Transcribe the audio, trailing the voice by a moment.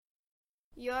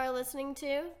You're listening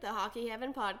to the Hockey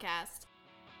Heaven Podcast.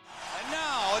 And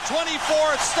now, a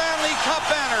 24th Stanley Cup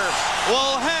banner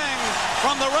will hang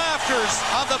from the rafters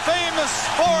of the famous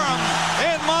Forum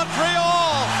in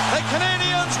Montreal. The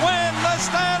Canadiens win the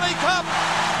Stanley Cup.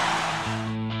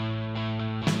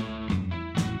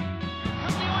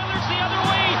 From the Oilers the other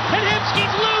way, and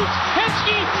Hemsky's loose.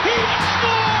 Hemsky, he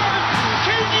scores!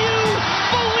 Can you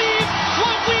believe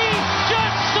what we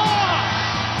just saw?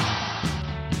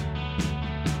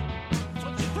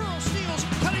 Burrow steals,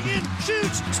 cutting in,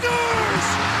 shoots, scores!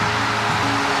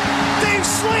 They've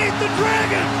slayed the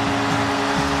dragon!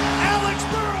 Alex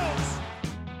Burrows!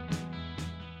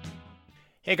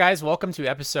 Hey guys, welcome to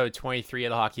episode 23 of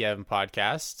the Hockey Heaven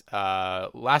Podcast.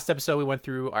 Last episode we went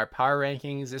through our power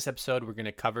rankings. This episode we're going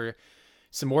to cover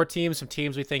some more teams, some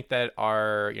teams we think that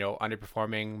are,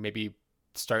 underperforming, maybe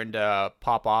starting to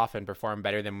pop off and perform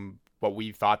better than what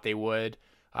we thought they would.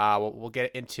 We'll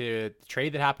get into the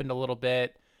trade that happened a little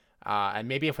bit. And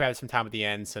maybe if we have some time at the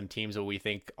end, some teams that we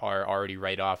think are already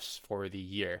write-offs for the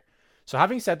year. So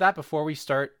having said that, before we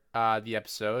start the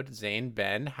episode, Zane,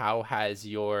 Ben, how has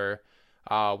your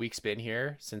weeks been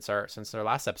here since our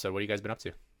last episode? What have you guys been up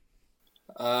to?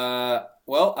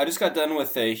 Well, I just got done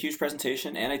with a huge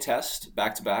presentation and a test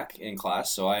back-to-back in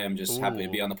class, so I am just happy to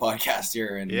be on the podcast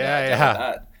here. And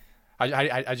That.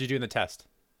 How'd you do in the test?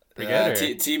 Pretty good?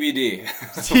 TBD.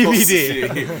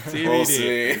 TBD. We'll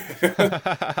see.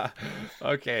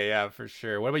 Okay, yeah, for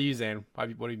sure. What about you, Zane? What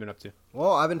have you been up to?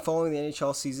 Well, I've been following the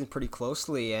NHL season pretty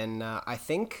closely, and I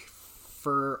think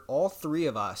for all three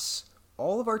of us,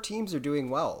 all of our teams are doing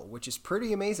well, which is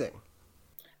pretty amazing.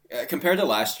 Compared to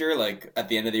last year, like at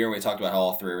the end of the year, we talked about how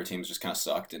all three of our teams just kind of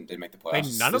sucked and didn't make the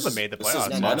playoffs. None of them made the playoffs.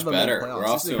 This is much better. We're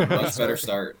off to a much better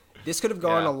start. This could have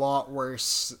gone a lot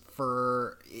worse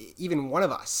for even one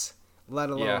of us, let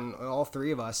alone all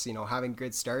three of us, having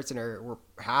good starts, and we're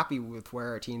happy with where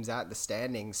our team's at in the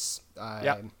standings.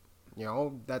 That's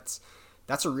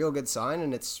a real good sign,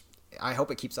 and I hope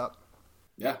it keeps up.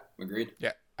 Yeah, agreed.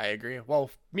 Yeah, I agree.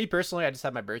 Well, me personally, I just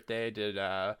had my birthday, did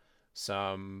had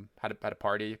a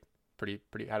party, pretty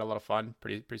had a lot of fun,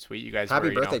 pretty sweet. You guys happy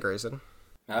birthday, Grayson.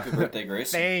 Happy birthday,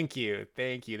 Grayson. Thank you.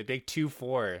 The big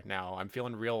 2-4 now. I'm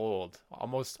feeling real old.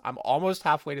 I'm almost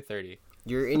halfway to 30.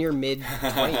 You're in your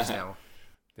mid-20s now.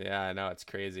 Yeah, I know, it's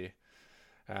crazy.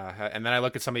 And then I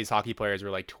look at some of these hockey players who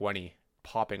are like 20,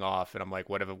 popping off, and I'm like,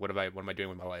 what am I doing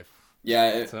with my life?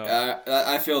 Yeah,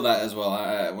 I feel that as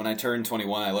well. When I turned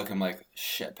 21, I look, I'm like,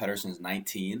 shit, Pettersson's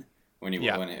 19. When it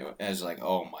was like,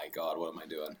 oh my god, what am I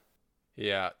doing?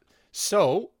 Yeah.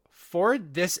 So for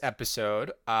this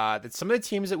episode, that some of the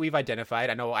teams that we've identified,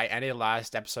 I know I ended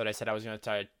last episode, I said I was going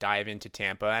to dive into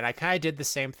Tampa, and I kind of did the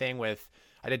same thing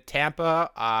I did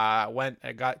Tampa,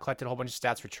 collected a whole bunch of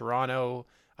stats for Toronto,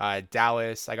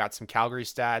 Dallas, I got some Calgary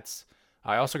stats,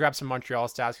 I also grabbed some Montreal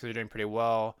stats because they're doing pretty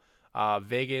well,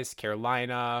 Vegas,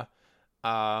 Carolina,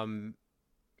 so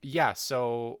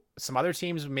some other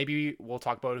teams maybe we'll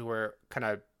talk about who are kind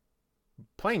of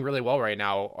playing really well right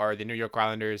now are the New York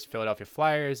Islanders, Philadelphia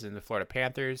Flyers, and the Florida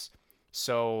Panthers.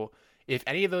 So if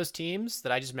any of those teams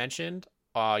that I just mentioned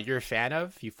you're a fan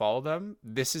of, you follow them,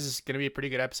 this is going to be a pretty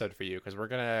good episode for you because we're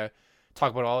going to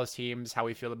talk about all those teams, how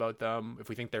we feel about them, if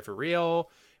we think they're for real,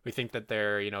 we think that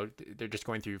they're just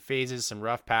going through phases, some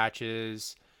rough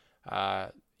patches.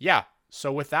 So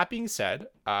with that being said,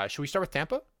 should we start with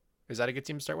Tampa? Is that a good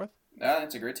team to start with? Yeah,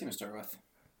 that's a great team to start with.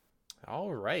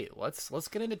 All right, let's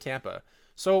get into Tampa.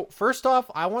 So first off,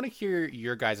 I want to hear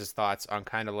your guys' thoughts on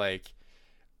kind of like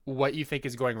what you think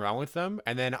is going wrong with them,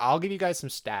 and then I'll give you guys some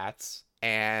stats,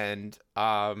 and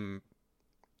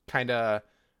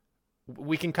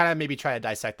we can kind of maybe try to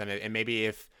dissect them, and maybe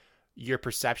if your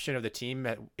perception of the team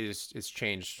is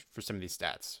changed for some of these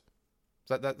stats.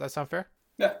 Does that sound fair?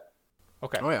 Yeah.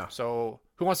 Okay. Oh yeah. So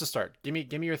who wants to start? Give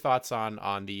me your thoughts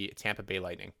on the Tampa Bay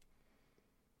Lightning.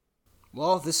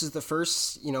 Well, this is the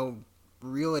first,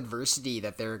 real adversity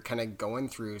that they're kind of going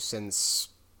through since,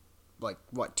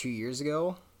 2 years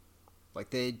ago? From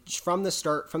the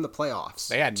playoffs.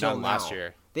 They had none last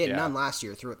year. They had none last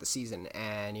year throughout the season.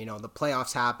 And, the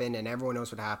playoffs happened, and everyone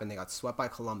knows what happened. They got swept by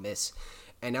Columbus,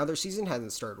 and now their season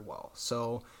hasn't started well.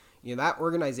 So, that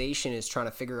organization is trying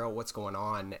to figure out what's going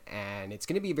on, and it's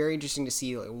going to be very interesting to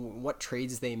see what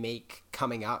trades they make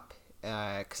coming up,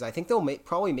 because I think they'll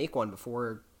probably make one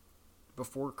before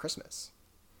Christmas.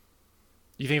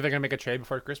 You think they're gonna make a trade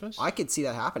before Christmas? I could see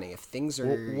that happening if things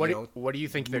are. What do you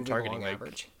think they're targeting?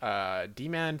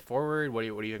 D-man, forward. What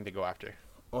do you think they go after?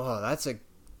 Oh, that's a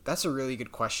really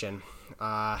good question.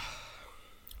 On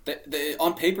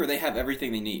paper, they have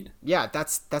everything they need. Yeah,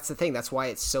 that's the thing. That's why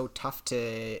it's so tough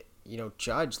to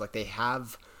judge. Like, they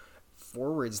have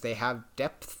forwards, they have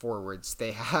depth forwards,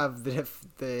 they have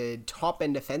the top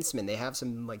end defensemen, they have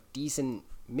some like decent,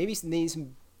 maybe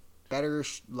some better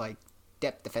like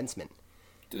depth defensemen.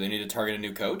 Do they need to target a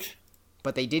new coach?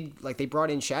 But they did, like, they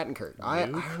brought in Shattenkirk. I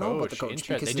don't know about the coach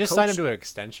because they just signed him to an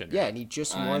extension. Right? Yeah, and he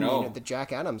just won the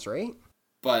Jack Adams, right?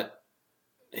 But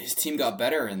his team got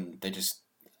better, and they just.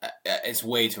 It's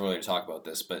way too early to talk about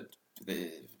this, but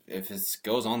if it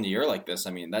goes on the year like this,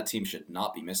 I mean, that team should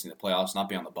not be missing the playoffs, not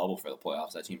be on the bubble for the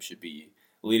playoffs. That team should be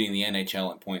leading the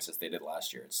NHL in points as they did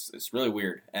last year. It's really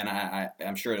weird, and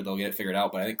I'm sure they'll get it figured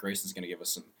out, but I think Grayson's going to give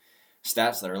us some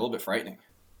stats that are a little bit frightening.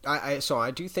 So I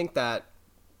do think that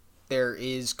there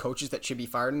is coaches that should be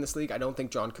fired in this league. I don't think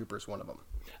John Cooper is one of them.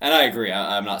 And I agree.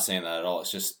 I'm not saying that at all.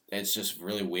 It's just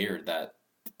really weird that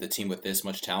the team with this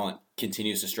much talent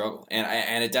continues to struggle.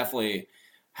 And it definitely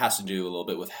has to do a little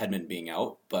bit with Hedman being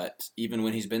out. But even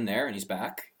when he's been there and he's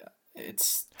back,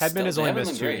 it's Hedman has only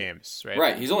missed 2 games, right?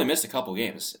 Right. He's only missed a couple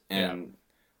games. And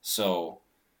so,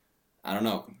 I don't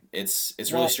know. It's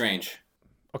really strange.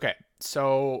 Okay.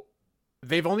 So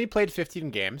they've only played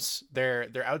 15 games. They're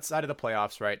outside of the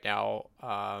playoffs right now.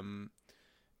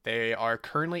 They are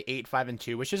currently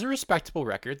 8-5-2, which is a respectable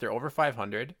record. They're over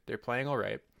 500. They're playing all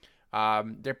right.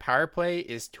 Their power play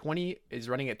is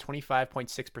running at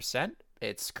 25.6%.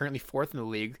 It's currently 4th in the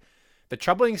league. The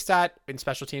troubling stat in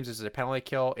special teams is their penalty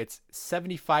kill. It's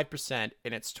 75%,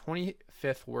 and it's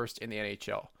 25th worst in the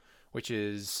NHL, which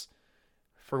is,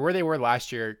 for where they were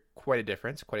last year, quite a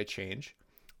difference, quite a change.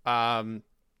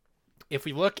 If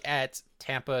we look at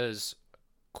Tampa's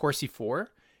Corsi 4,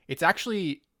 it's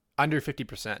actually under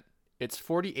 50%. It's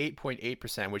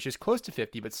 48.8%, which is close to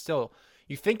 50, but still,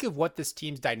 you think of what this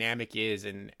team's dynamic is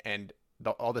and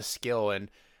all the skill and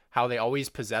how they always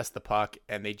possess the puck,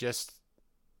 and they just,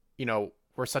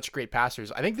 were such great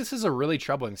passers. I think this is a really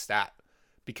troubling stat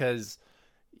because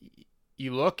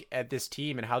you look at this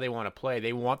team and how they want to play.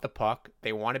 They want the puck,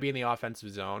 they want to be in the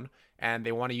offensive zone, and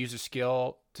they want to use their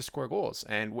skill to score goals.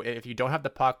 And if you don't have the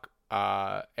puck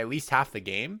at least half the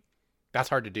game, that's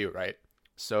hard to do, right?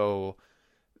 So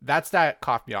that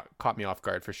caught me off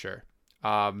guard for sure.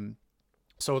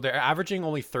 So they're averaging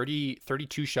only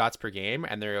 32 shots per game,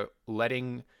 and they're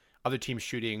letting other teams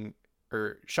shooting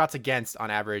or shots against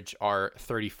on average are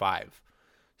 35.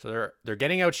 So they're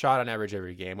getting outshot on average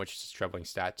every game, which is a troubling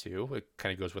stat too. It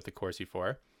kind of goes with the Corsi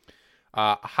 4.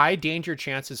 High danger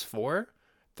chances for,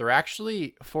 they're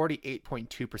actually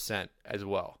 48.2% as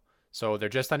well. So they're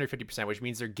just under 50%, which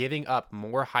means they're giving up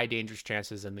more high dangerous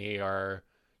chances than they are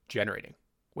generating.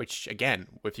 Which, again,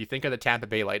 if you think of the Tampa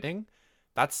Bay Lightning,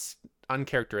 that's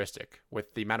uncharacteristic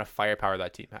with the amount of firepower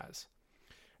that team has.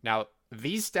 Now,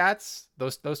 these stats,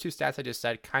 those 2 stats I just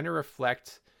said, kind of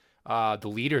reflect the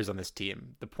leaders on this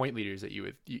team, the point leaders that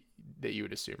you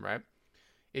would assume, right?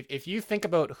 If you think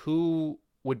about who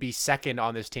would be second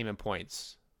on this team in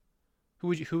points, who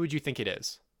would you think it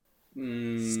is?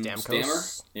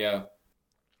 Stamkos? Yeah.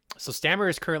 So Stammer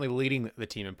is currently leading the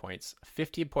team in points,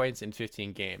 50 points in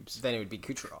 15 games. Then it would be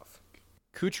Kucherov.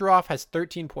 Kucherov has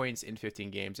 13 points in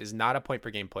 15 games, is not a point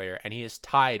per game player, and he is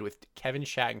tied with Kevin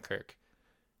Shattenkirk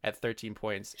at 13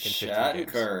 points in 15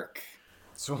 games. Shattenkirk.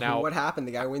 So now, what happened?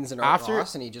 The guy wins an Art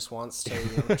Ross and he just wants to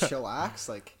chillax?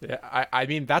 Like, yeah, I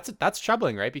mean, that's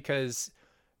troubling, right? Because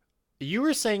you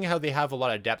were saying how they have a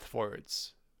lot of depth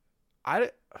forwards.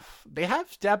 They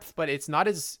have depth, but it's not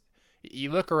as...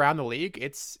 You look around the league,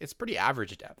 it's pretty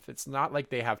average depth. It's not like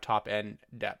they have top end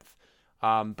depth.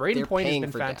 Braden Point has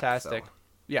been fantastic. Depth,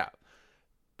 yeah,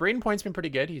 Braden Point's been pretty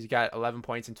good. He's got 11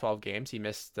 points in 12 games. He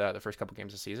missed the first couple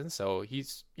games of the season, so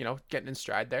he's getting in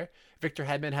stride there. Victor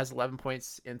Hedman has 11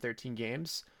 points in 13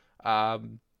 games,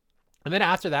 and then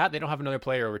after that, they don't have another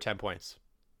player over 10 points.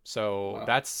 So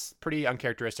That's pretty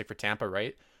uncharacteristic for Tampa,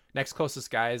 right? Next closest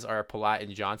guys are Palat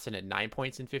and Johnson at 9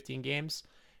 points in 15 games.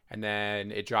 And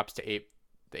then it drops to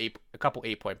a couple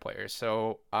 8-point players.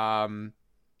 So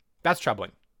that's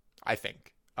troubling, I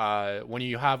think. When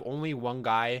you have only one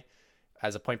guy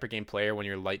as a point per game player, when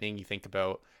you're Lightning, you think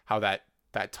about how that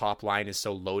top line is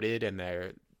so loaded, and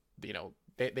they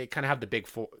kind of have the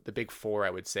big four, I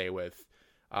would say, with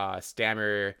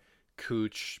Stammer,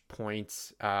 Cooch,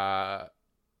 Point, and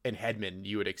Hedman.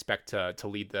 You would expect to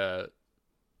lead the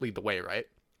way, right?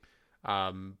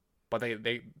 But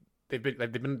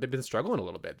they've been struggling a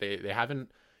little bit. They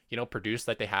haven't, produced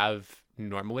like they have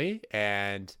normally,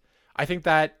 and I think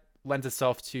that lends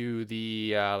itself to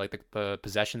the the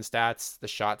possession stats, the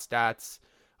shot stats,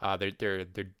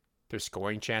 their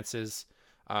scoring chances.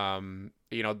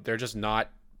 They're just not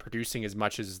producing as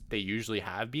much as they usually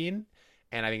have been,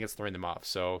 and I think it's throwing them off.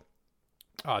 So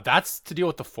That's to deal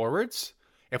with the forwards.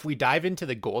 If we dive into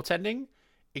the goaltending,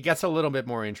 it gets a little bit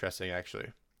more interesting, actually.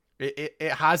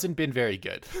 It hasn't been very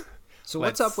good. So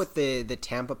what's up with the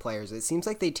Tampa players? It seems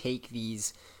like they take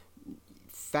these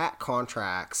fat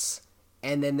contracts,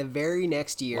 and then the very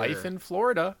next year... Life in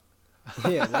Florida.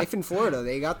 Yeah, life in Florida.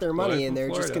 They got their money, and they're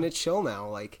Florida. just going to chill now.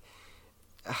 Like,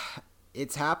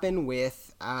 it's happened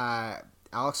with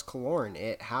Alex Killorn.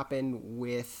 It happened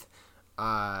with...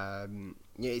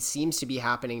 it seems to be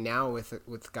happening now with a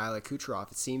guy like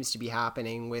Kucherov. It seems to be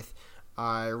happening with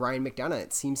Ryan McDonough.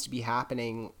 It seems to be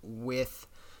happening with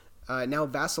now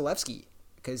Vasilevsky,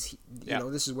 because you know,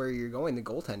 this is where you're going. The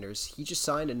goaltenders. He just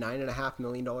signed a $9.5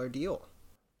 million deal.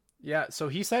 Yeah, so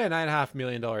he signed a $9.5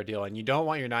 million deal, and you don't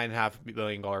want your $9.5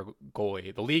 million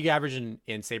goalie. The league average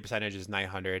in save percentage is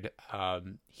 900.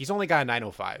 He's only got a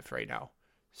 905 right now,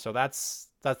 so that's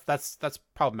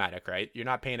problematic, right? You're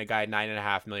not paying a guy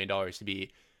 $9.5 million to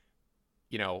be,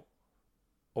 you know,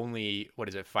 only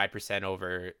 5%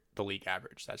 over the league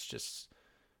average. That's just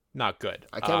not good.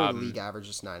 I can't believe the league average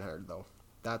is 900 though.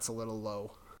 That's a little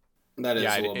low. That is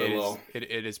a little bit low.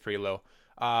 It is pretty low.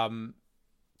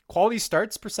 Quality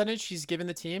starts percentage he's given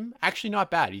the team, actually not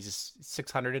bad. He's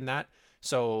 600 in that.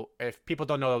 So if people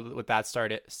don't know what that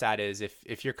stat is,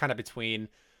 if you're kind of between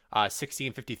 60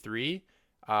 and 53,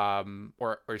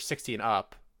 or 60 and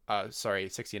up,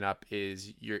 60 and up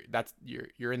is you're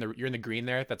in the green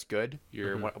there. That's good.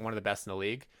 You're one of the best in the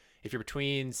league. If you're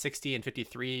between 60 and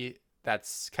 53,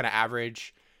 that's kind of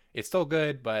average. It's still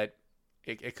good, but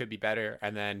it could be better.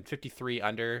 And then 53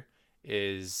 under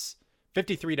is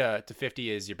 53 to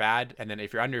 50 is you're bad, and then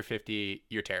if you're under 50,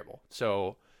 you're terrible.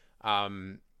 So,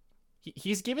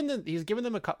 he's given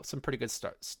them some pretty good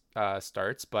starts,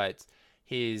 but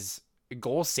his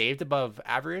goals saved above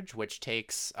average, which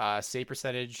takes save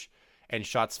percentage and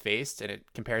shots faced, and it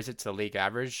compares it to the league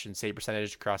average and save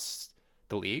percentage across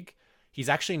the league. He's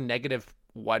actually negative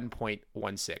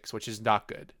 1.16, which is not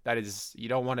good. That is, you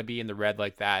don't want to be in the red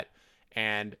like that,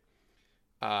 and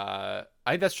I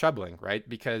think that's troubling, right?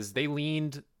 Because they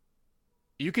leaned.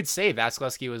 You could say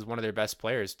Vasilevsky was one of their best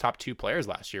players, top 2 players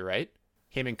last year, right?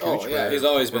 Him and Kuch. Oh yeah, he's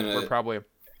always been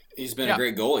He's been a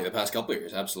great goalie the past couple of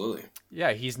years, absolutely.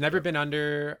 Yeah, he's never been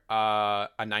under a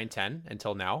 910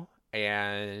 until now,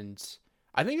 and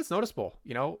I think it's noticeable.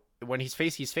 You know, when he's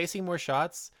facing more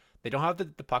shots. They don't have the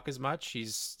puck as much.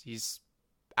 He's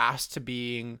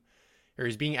being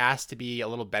asked to be a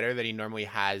little better than he normally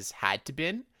has had to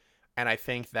been. And I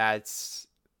think it's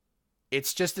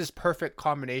just this perfect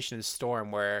combination of storm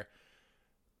where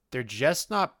they're just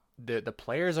not, the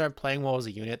players aren't playing well as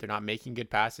a unit. They're not making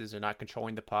good passes. They're not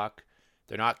controlling the puck.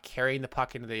 They're not carrying the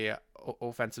puck into the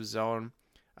offensive zone.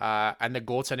 And the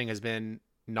goaltending has been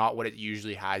not what it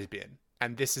usually has been.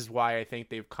 And this is why I think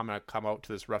they've come out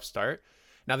to this rough start.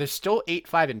 Now they're still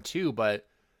 8-5-2, but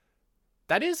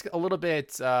that is a little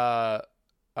bit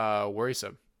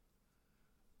worrisome.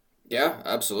 Yeah,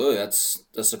 absolutely. That's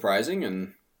surprising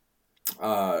and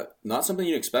not something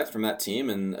you'd expect from that team,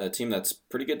 and a team that's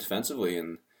pretty good defensively.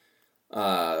 And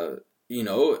you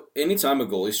know, anytime a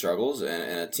goalie struggles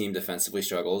and a team defensively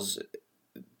struggles,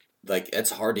 like,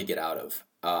 it's hard to get out of.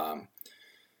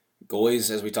 Goalies,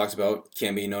 as we talked about,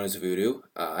 can be known as voodoo.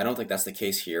 I don't think that's the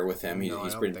case here with him.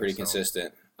 He's pretty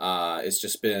consistent. It's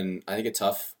just been, I think,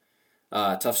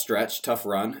 a tough stretch, tough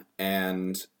run,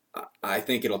 and I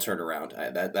think it'll turn around.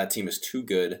 That team is too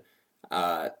good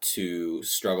to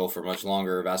struggle for much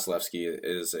longer. Vasilevsky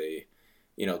is a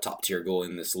top tier goalie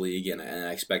in this league, and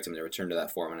I expect him to return to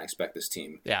that form, and I expect this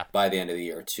team by the end of the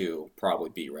year to probably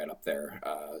be right up there.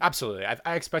 Absolutely.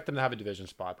 I expect them to have a division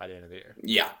spot by the end of the year.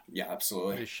 Yeah,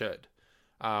 absolutely. They should.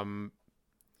 But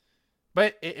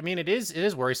it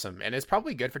is worrisome, and it's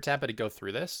probably good for Tampa to go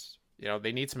through this. You know,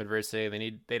 they need some adversity. They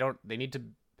need to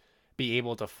be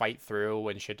able to fight through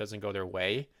when shit doesn't go their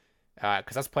way,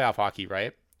 because that's playoff hockey,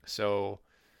 right? So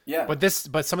yeah.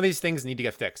 But some of these things need to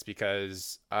get fixed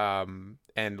because, and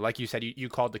like you said, you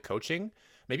called the coaching.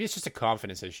 Maybe it's just a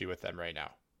confidence issue with them right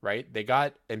now, right? They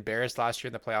got embarrassed last year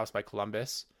in the playoffs by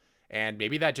Columbus, and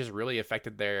maybe that just really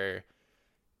affected their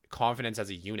confidence as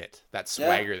a unit, that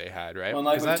swagger they had, right? Well,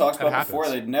 like we talked about before,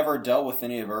 they'd never dealt with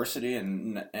any adversity,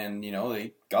 and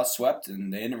they got swept,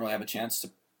 and they didn't really have a chance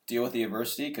to deal with the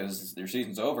adversity because their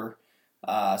season's over.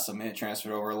 So maybe it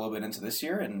transferred over a little bit into this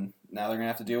year, and now they're gonna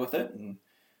have to deal with it. And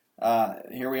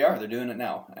here we are; they're doing it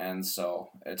now, and so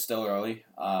it's still early.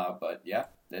 But yeah,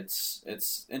 it's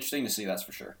interesting to see, that's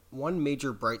for sure. One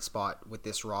major bright spot with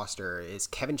this roster is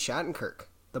Kevin Shattenkirk,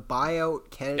 the buyout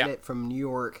candidate from New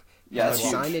York. Yeah,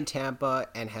 signed in Tampa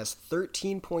and has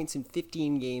 13 points in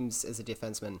 15 games as a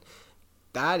defenseman.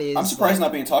 That is. I'm surprised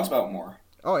not being talked about more.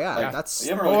 Oh yeah, Like, that's you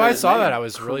haven't really Oh, heard I his saw name. that. I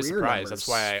was really Career surprised. That's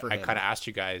why numbers for I him. kind of asked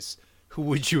you guys, who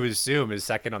would you assume is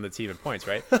second on the team in points,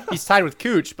 right? He's tied with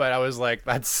Cooch, but I was like,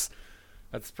 that's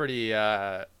pretty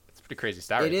crazy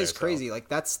stat. It right is there, so. crazy. Like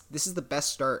this is the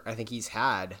best start I think he's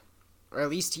had, or at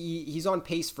least he's on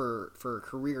pace for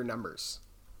career numbers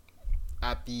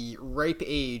at the ripe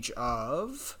age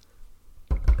of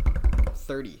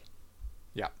 30.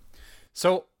 Yeah.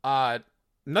 So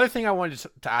another thing I wanted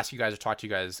to ask you guys or talk to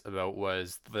you guys about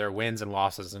was their wins and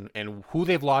losses and who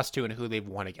they've lost to and who they've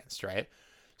won against, right?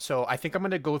 So I think I'm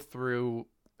going to go through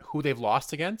who they've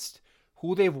lost against,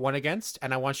 who they've won against,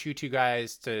 and I want you two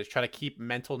guys to try to keep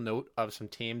mental note of some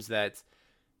teams that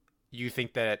you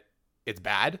think that it's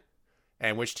bad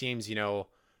and which teams, you know,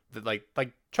 that like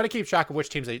try to keep track of which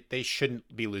teams they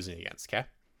shouldn't be losing against, okay?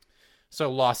 So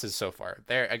losses so far.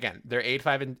 They're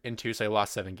 8-5-2, so they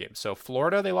lost 7 games. So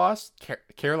Florida, they lost.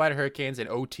 Carolina Hurricanes in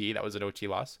OT. That was an OT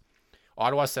loss.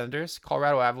 Ottawa Senators,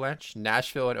 Colorado Avalanche,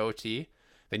 Nashville in OT,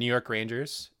 the New York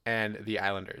Rangers, and the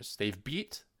Islanders. They've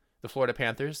beat the Florida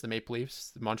Panthers, the Maple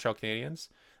Leafs, the Montreal Canadiens.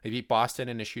 They beat Boston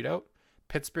in a shootout.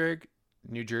 Pittsburgh,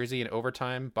 New Jersey in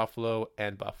overtime, Buffalo,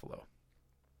 and Buffalo.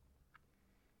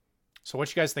 So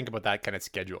what you guys think about that kind of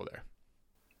schedule there?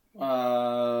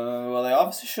 Well, they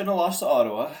obviously shouldn't have lost to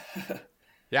Ottawa.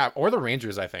 Yeah, or the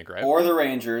Rangers, I think, right? Or the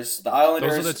Rangers. The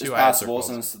Islanders Those are the is two I had passable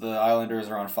circled. since the Islanders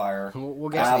are on fire. We'll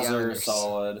get to Avs the are Islanders.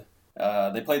 solid.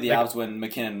 They played the Avs when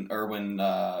McKinnon or when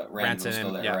Rantanen was Rantanen,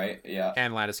 still there, yeah. right? Yeah.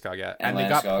 And Landeskog, yeah. And And they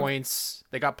got Landeskog. points.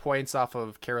 They got points off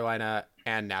of Carolina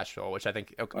and Nashville, which I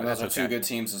think And that's those are okay. two good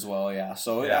teams as well, yeah.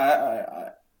 So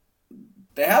Yeah.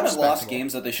 they haven't lost Respectable.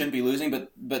 games that they shouldn't be losing,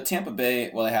 but Tampa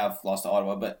Bay, well, they have lost to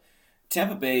Ottawa, but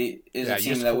Tampa Bay is Yeah, a you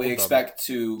team just that we hold them. expect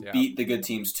to Yeah. beat the good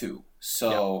teams too.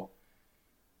 So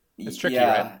It's tricky,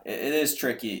 yeah, right? it is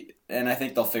tricky, and I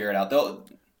think they'll figure it out.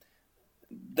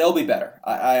 They'll be better.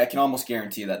 I can almost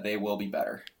guarantee that they will be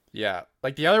better. Yeah.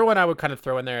 Like the other one I would kind of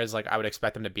throw in there is like I would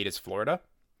expect them to beat is Florida.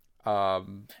 Yeah,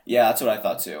 that's what I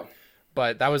thought too.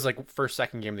 But that was like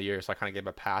second game of the year, so I kind of gave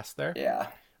a pass there. Yeah.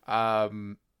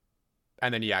 And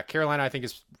then yeah, Carolina I think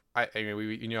is I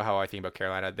mean you know how I think about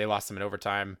Carolina. They lost them in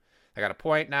overtime. They got a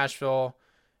point. Nashville's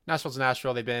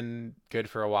Nashville. They've been good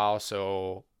for a while,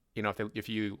 so you know if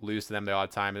you lose to them the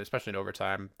odd time, especially in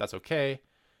overtime, that's okay.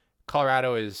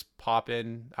 Colorado is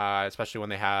popping, especially when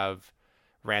they have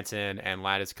Rantanen and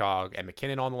Landeskog and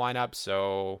McKinnon on the lineup.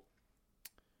 So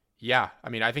yeah, I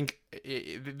mean I think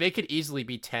they could easily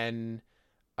be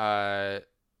 10-3-2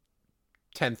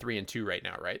 right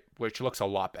now, right? Which looks a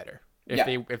lot better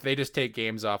if they just take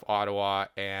games off Ottawa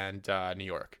and New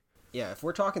York. Yeah, if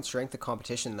we're talking strength of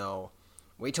competition though,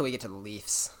 wait till we get to the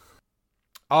Leafs.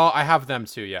 Oh, I have them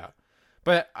too, yeah.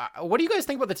 But what do you guys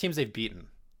think about the teams they've beaten?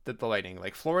 The Lightning,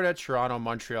 like Florida, Toronto,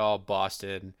 Montreal,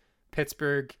 Boston,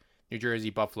 Pittsburgh, New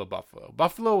Jersey, Buffalo.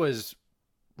 Buffalo was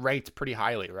ranked pretty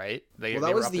highly, right? They Well, that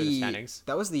were was up there in the standings.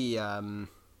 that was the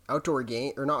outdoor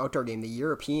game, or not outdoor game, the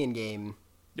European game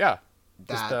Yeah,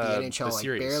 that just the NHL like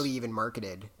series. barely even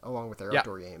marketed along with their Yeah.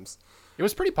 outdoor games. It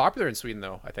was pretty popular in Sweden,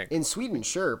 though. I think. In Sweden,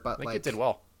 sure, I but think like it did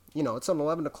well. you know, it's an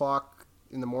 11 o'clock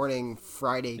in the morning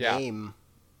Friday Yeah. game.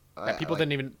 And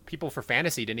people for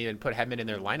fantasy didn't even put Hedman in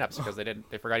their lineups because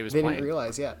they forgot he was They playing. didn't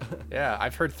realize, yeah. Yeah,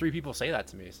 I've heard 3 people say that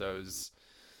to me, so it was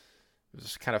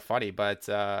kind of funny. But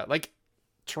like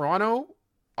Toronto,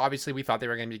 obviously we thought they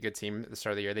were going to be a good team at the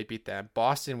start of the year. They beat them.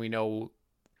 Boston, we know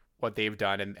what they've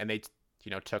done, and they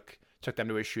took them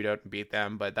to a shootout and beat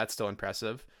them, but that's still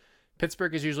impressive.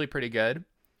 Pittsburgh is usually pretty good.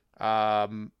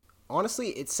 Honestly,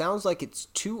 it sounds like it's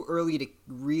too early to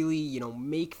really,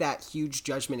 make that huge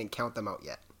judgment and count them out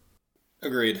yet.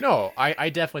 Agreed. No,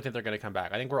 I definitely think they're going to come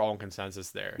back. I think we're all in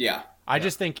consensus there. Yeah. I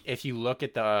just think if you look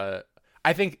at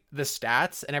I think the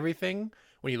stats and everything,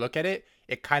 when you look at it,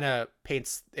 it kind of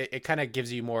paints, it kind of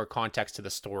gives you more context to the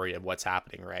story of what's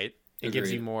happening, right? It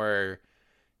gives you Agreed. more,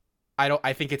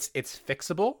 I think it's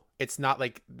fixable. It's not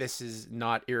like this is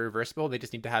not irreversible. They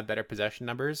just need to have better possession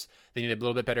numbers. They need a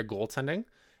little bit better goaltending.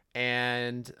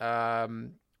 And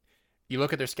you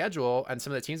look at their schedule and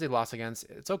some of the teams they lost against,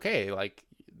 it's okay. Like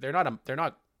they're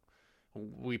not,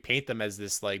 we paint them as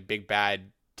this like big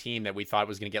bad team that we thought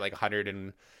was going to get like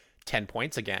 110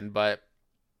 points again. But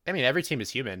I mean, every team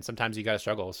is human. Sometimes you got to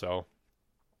struggle. So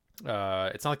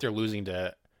it's not like they're losing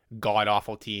to god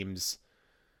awful teams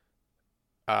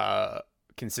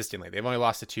consistently. They've only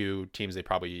lost to 2 teams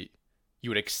you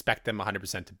would expect them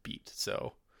 100% to beat.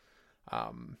 So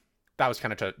that was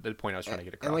kind of the point I was trying to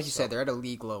get across. And like you said, they're at a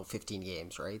league low 15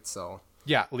 games, right? So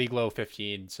yeah, league low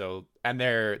 15. So, and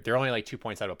they're only like 2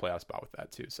 points out of a playoff spot with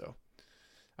that too. So,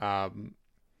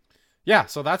 yeah,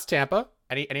 so that's Tampa.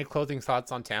 Any closing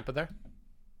thoughts on Tampa there?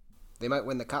 They might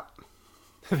win the cup.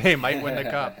 They might win the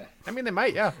cup. I mean, they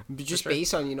might, yeah. Just sure.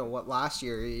 based on, what last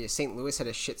year, St. Louis had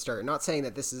a shit start. Not saying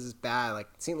that this is bad. Like,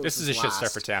 St. Louis This is a shit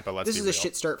start for Tampa, let's This be is real. a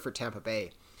shit start for Tampa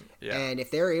Bay. Yeah. And if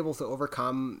they're able to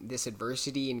overcome this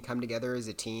adversity and come together as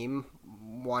a team,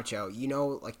 watch out.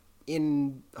 Like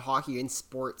in hockey, in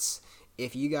sports,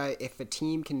 if a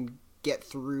team can get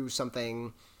through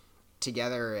something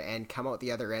together and come out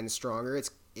the other end stronger,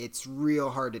 it's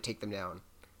real hard to take them down.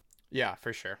 Yeah,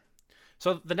 for sure.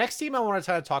 So the next team I want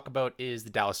to talk about is the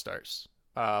Dallas Stars.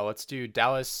 Let's do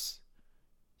Dallas.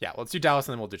 Yeah, let's do Dallas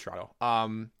and then we'll do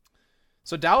Toronto.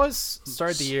 So Dallas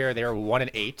started the year, they were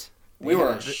 1-8. We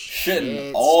were shitting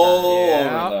Shit all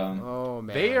Yeah. over them. Oh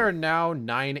man, They are now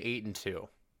 9-8-2.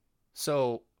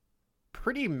 So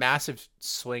pretty massive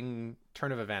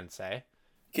turn of events, eh?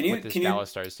 Can you with this Dallas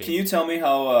Stars team. can you tell me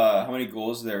how many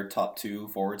goals their top two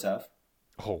forwards have?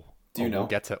 Oh, Do you know?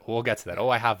 We'll get to that. Oh,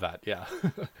 I have that. Yeah.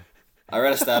 I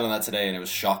read a stat on that today and it was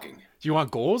shocking. Do you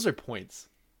want goals or points?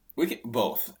 We can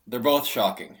both. They're both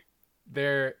shocking.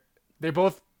 They're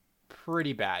both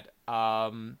pretty bad.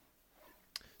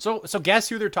 So guess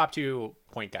who their top 2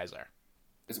 point guys are?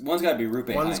 One's got to be Rupe.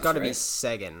 one's got to right? be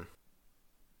Sagan.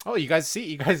 Oh, you guys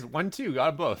 1-2, got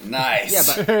them both. Nice. Yeah,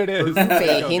 but There it is. Rupe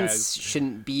Go, Hintz guys.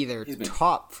 shouldn't be their He's been-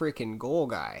 top freaking goal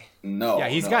guy. no. Yeah,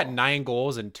 he's no. got 9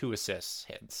 goals and 2 assists.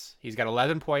 Hits. He's got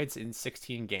 11 points in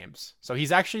 16 games. So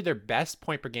he's actually their best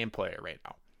point per game player right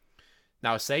now.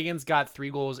 Now Sagan's got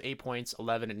 3 goals, 8 points,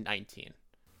 11 and 19.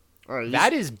 All right,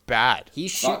 That is bad.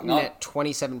 he's Not- shooting not- at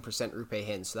 27% Rupe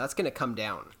Hintz, so that's going to come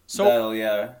down. So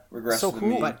That'll, regress so to the who?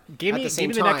 mean. But Give at me the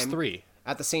same the next time- 3.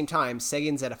 At the same time,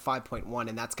 Sagan's at a 5.1,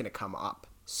 and that's going to come up.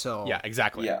 So Yeah,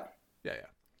 exactly. Yeah. Yeah.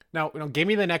 Now, give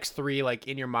me the next 3, like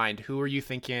in your mind. Who are you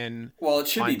thinking? Well, it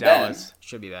should on be Dallas?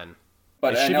 should be Ben.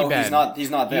 But It I should know be he's Ben. not. He's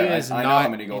not there. He is I know not, how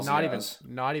many goals not he even has.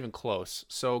 not even close.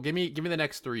 So give me the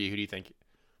next 3. Who do you think?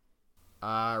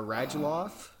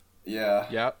 Radulov, Yeah.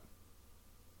 Yep.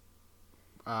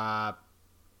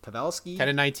 Pavelski, 10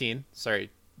 and 19.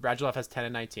 Sorry, Radulov has 10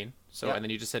 and 19. So Yeah. and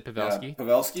then you just said Yeah. Pavelski.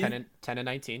 Pavelski. 10 and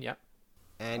 19. Yep.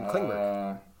 and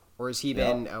Klingberg. Or has he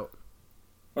been out?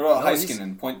 What about No, he's-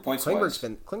 Heiskanen? Points Klingberg's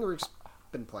wise.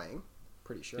 been playing.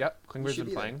 Pretty sure. Yep. He Klingberg's should been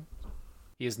be there. playing.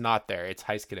 He is not there. It's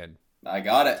Heiskanen. I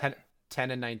got it.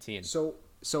 10 and 19. So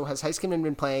has Heiskanen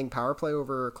been playing power play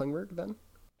over Klingberg then?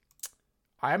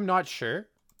 I'm not sure.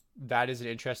 That is an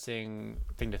interesting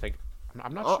thing to think.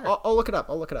 I'm not sure. I'll look it up.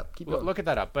 Keep going. Look at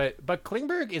that up. But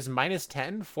Klingberg is minus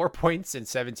 10, 4 points in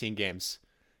 17 games.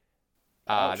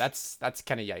 That's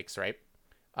kind of yikes, right?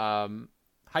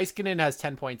 Heiskanen has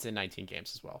 10 points in 19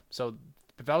 games as well. So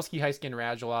Pavelski, Heiskanen,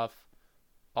 Radulov,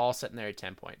 all sitting there at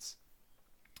 10 points.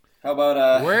 How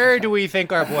about Where do we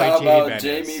think our boy how Jamie about Ben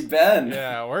Jamie is? Ben?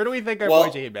 Yeah, where do we think our Well,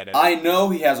 boy Jamie Ben is? I know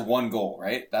he has 1 goal,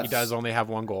 right? He does only have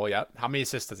 1 goal. Yep. How many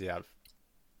assists does he have?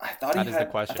 I thought That he is the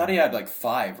had. question. I thought he had like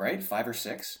 5, right? 5 or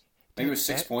 6. Maybe it was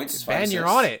 6 points. 5 Ben, you're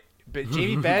assists. on it. But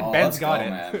Jamie Ben, Oh, Ben's let's got go, it.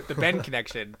 man. The Ben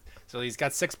connection. So he's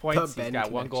got 6 points. The He's Ben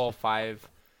got 1 goal, 5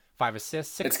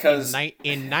 assists. 6 It's 'cause-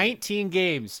 in 19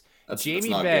 games. That's Jamie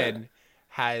not Ben good.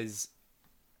 has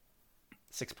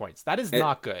 6 points. That is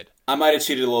not good. I might have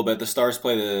cheated a little bit. The Stars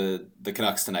play the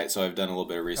Canucks tonight, so I've done a little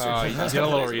bit of research. Oh, the you past did a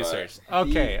couple little days about it. research.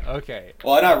 Okay.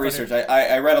 Well, not research.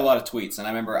 I read a lot of tweets, and I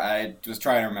remember I was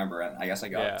trying to remember it. I guess I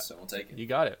got Yeah. it, so we'll take it. You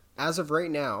got it. As of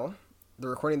right now, the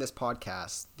recording of this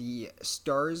podcast, the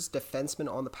Stars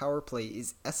defenseman on the power play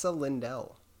is Esa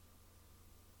Lindell.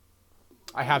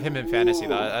 I have him in fantasy.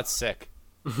 That's sick.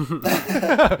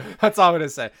 That's all I'm gonna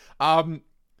say. Yeah,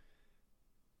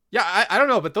 I don't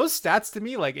know, but those stats to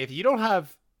me, like, if you don't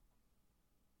have,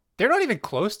 they're not even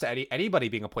close to anybody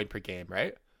being a point per game,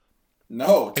 right?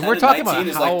 No, 10 we're and talking 19 about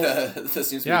is how- like this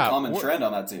seems to be Yeah, a common we're- trend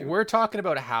on that team. We're talking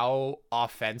about how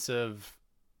offensively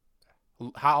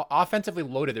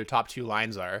loaded their top 2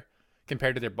 lines are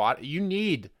compared to their bot. You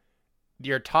need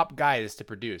your top guys to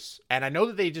produce, and I know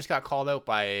that they just got called out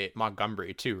by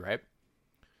Montgomery too, right?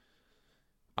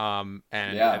 And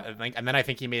Yeah. and then I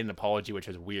think he made an apology, which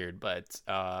was weird, but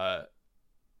yeah,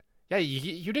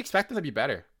 you'd expect them to be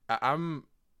better.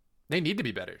 They need to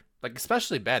be better, like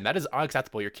especially Ben. That is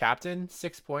unacceptable. Your captain,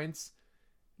 6 points,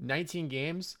 19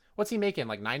 games. What's he making?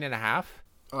 Like 9.5?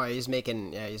 Oh, he's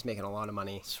making a lot of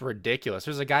money. It's ridiculous.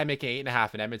 There's a guy making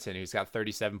 8.5 in Edmonton who's got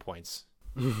 37 points.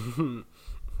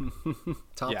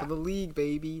 Top Yeah. of the league,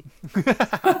 baby.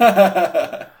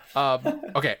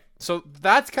 Okay, so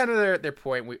that's kind of their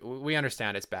point. We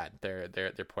understand it's bad.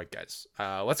 They're point guys.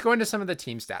 Let's go into some of the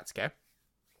team stats. Okay,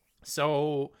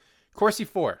 so Corsi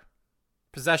 4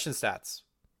 possession stats.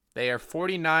 They are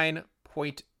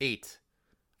 49.8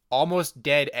 almost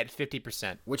dead at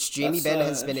 50%. Which Jamie That's, Benn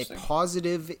has been a interesting.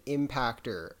 positive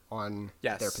impactor on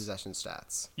Yes. their possession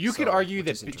stats. You could So, argue which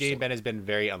that is Jamie interesting. Benn has been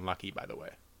very unlucky, by the way.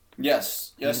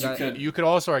 Yes, you got- could. You could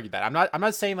also argue that. I'm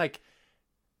not saying like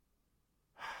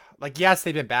yes,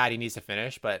 they've been bad. He needs to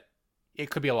finish, but it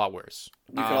could be a lot worse.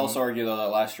 You could also argue though that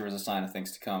last year was a sign of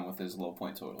things to come with his low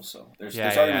point total. So there's Yeah.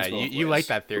 arguments both You ways. like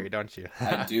that theory, don't you?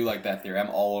 I do like that theory. I'm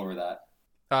all over that.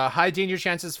 High danger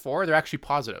chances for, they're actually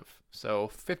positive. So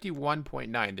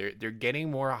 51.9. They're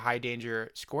getting more high danger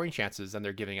scoring chances than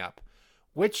they're giving up,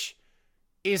 which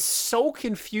is so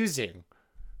confusing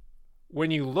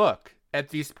when you look at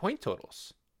these point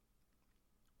totals.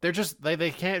 They're just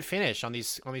they can't finish on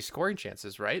these scoring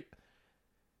chances, right?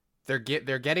 They're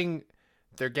getting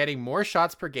more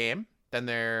shots per game than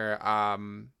they're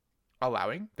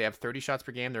allowing. They have 30 shots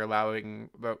per game. They're allowing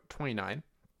about 29.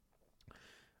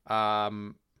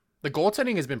 The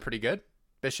goaltending has been pretty good.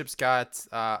 Bishop's got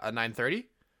a 930.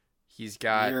 He's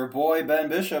got Your boy Ben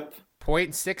Bishop.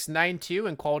 .692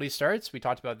 in quality starts. We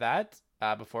talked about that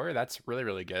before. That's really,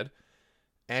 really good.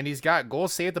 And he's got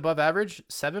goals saved above average,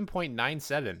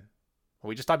 7.97.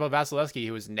 We just talked about Vasilevsky,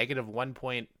 who was negative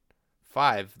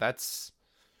 1.5. That's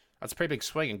a pretty big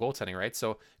swing in goaltending, right?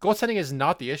 So goaltending is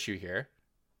not the issue here.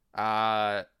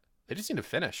 They just need to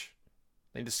finish.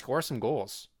 They need to score some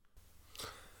goals.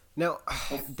 Now,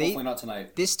 Hopefully not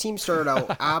tonight. this team started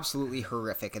out absolutely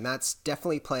horrific, and that's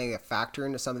definitely playing a factor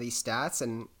into some of these stats.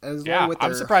 And as Yeah, well with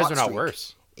I'm their surprised hot they're not streak,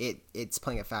 worse. It's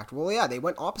playing a factor. Well, yeah, they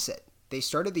went opposite. They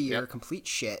started the year Yep. complete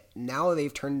shit. Now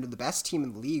they've turned into the best team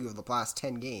in the league over the last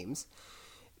 10 games.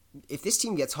 If this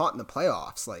team gets hot in the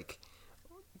playoffs, like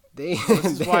they,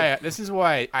 This is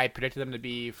why I predicted them to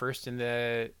be first in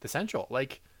the Central.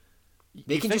 Like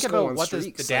they you can think just go about on what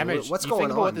streaks. the damage. What's you think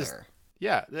going about on what this- there?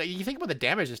 Yeah, you think about the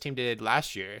damage this team did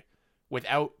last year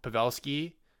without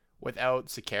Pavelski, without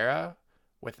Sekera,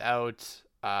 without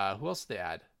who else did they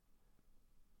add?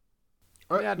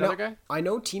 Yeah, another guy. I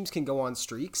know teams can go on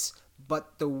streaks,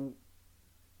 but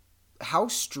how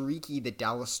streaky the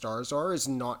Dallas Stars are is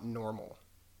not normal.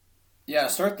 Yeah,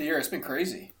 start the year. It's been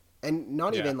crazy. And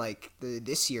not Yeah. even like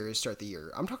this year start the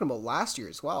year. I'm talking about last year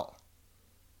as well.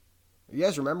 You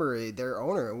guys remember their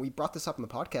owner, and we brought this up in the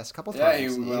podcast a couple Yeah,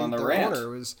 times. he went on the their rant.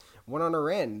 owner went on a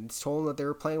rant and told them that they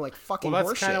were playing like fucking Well,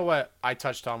 that's horseshit. kind of what I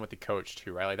touched on with the coach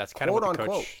too, right? Like that's kind of Quote what the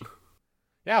unquote. coach.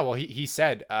 Yeah, well, he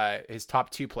said his top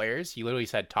two players. He literally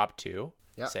said top two.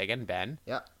 Yeah. Sagan, Ben.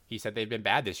 Yeah. He said they've been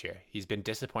bad this year. He's been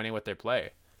disappointing with their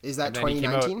play. Is that And then he came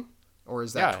out- 2019 or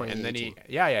is that Yeah, 2018? and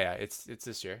then yeah. It's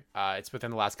this year. It's within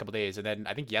the last couple days, and then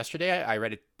I think yesterday I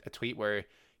read a tweet where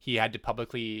he had to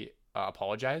publicly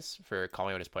apologize for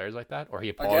calling out his players like that, or he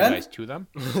apologized to them.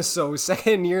 So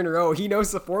second year in a row, he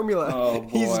knows the formula. Oh,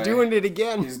 He's boy. doing it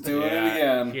again. He's doing it Yeah,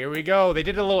 again. Here we go. They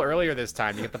did it a little earlier this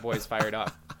time to get the boys fired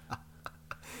up.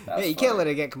 That's Hey, you can't funny. let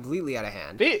it get completely out of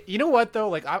hand. You know what though?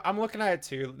 Like I'm looking at it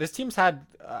too. This team's had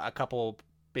a couple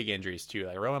big injuries too.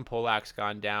 Like Roman Polak's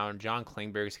gone down, John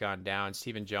Klingberg's gone down,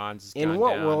 Steven Johns has In gone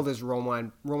what down. world is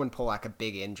Roman Polak a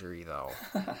big injury though?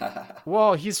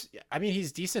 Well, he's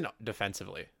decent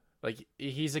defensively. Like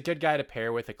he's a good guy to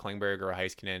pair with a Klingberg or a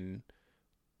Heiskanen,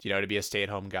 to be a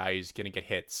stay-at-home guy who's gonna get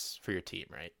hits for your team,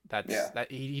 right?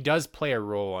 That he does play a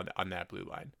role on that blue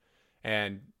line,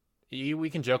 and we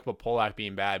can joke about Polak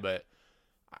being bad, but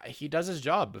he does his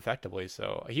job effectively.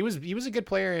 So he was a good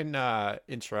player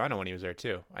in Toronto when he was there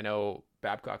too. I know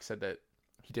Babcock said that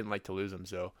he didn't like to lose him,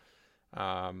 so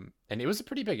and it was a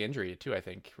pretty big injury too. I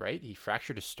think, right? He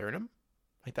fractured his sternum.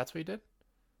 I think that's what he did.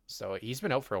 So he's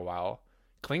been out for a while.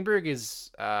 Klingberg is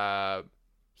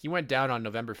he went down on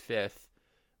November 5th,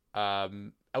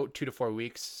 out 2 to 4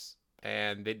 weeks,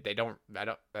 and I don't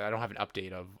have an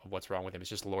update of what's wrong with him. It's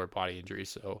just a lower body injury.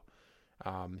 So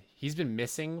he's been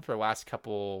missing for the last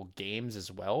couple games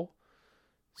as well.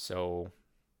 So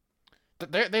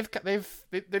they've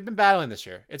been battling this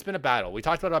year. It's been a battle. We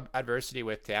talked about adversity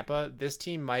with Tampa. This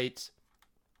team might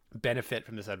benefit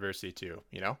from this adversity too.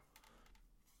 They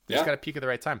just got to peak at the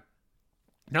right time.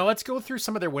 Now let's go through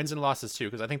some of their wins and losses too,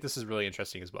 because I think this is really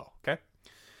interesting as well. Okay,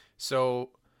 so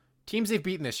teams they've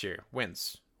beaten this year: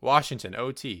 wins: Washington,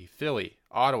 OT, Philly,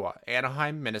 Ottawa,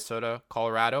 Anaheim, Minnesota,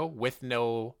 Colorado, with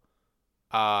no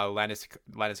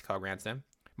Landeskog Granson,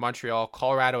 Montreal,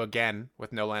 Colorado again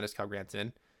with no Landeskog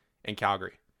Granson, and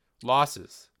Calgary.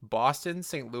 Losses: Boston,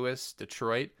 St. Louis,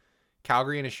 Detroit,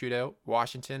 Calgary in a shootout,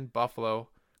 Washington, Buffalo,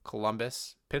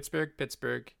 Columbus, Pittsburgh,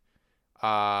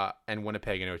 and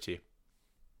Winnipeg in OT.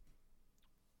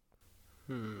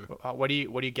 What do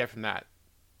you get from that?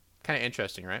 Kind of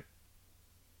interesting, right?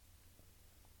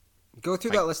 Go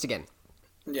through that list again.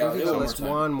 Yeah, Go through do it that one list more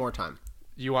time. one more time.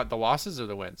 You want the losses or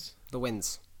the wins? The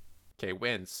wins. Okay,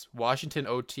 wins. Washington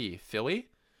OT, Philly,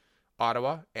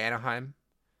 Ottawa, Anaheim,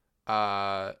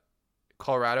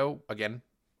 Colorado again,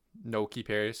 no key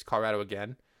pairs. Colorado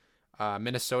again,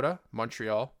 Minnesota,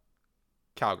 Montreal,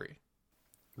 Calgary.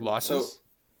 Losses. So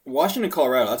Washington,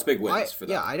 Colorado, that's big wins for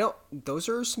them. Yeah, I don't. Those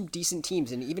are some decent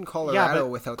teams, and even Colorado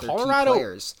without their Colorado key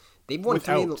players, they've won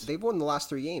without- They've won the last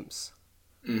 3 games.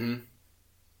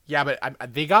 Yeah, but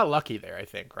they got lucky there, I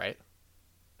think, right?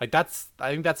 Like I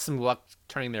think that's some luck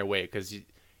turning their way because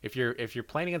if you're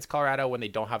playing against Colorado when they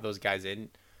don't have those guys in,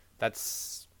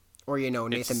 that's Or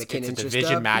Nathan it's McKinnon's a just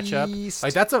division a matchup. beast.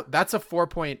 Like that's a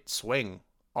 4-point swing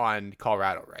on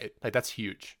Colorado, right? Like that's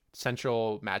huge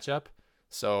central matchup.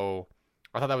 So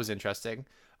I thought that was interesting.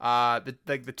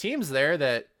 The teams there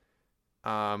that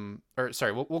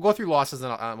we'll go through losses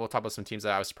and we'll talk about some teams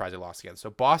that I was surprised they lost against.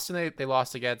 So Boston they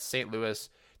lost against, St. Louis,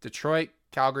 Detroit,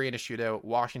 Calgary in a shootout,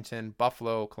 Washington,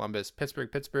 Buffalo, Columbus,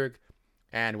 Pittsburgh,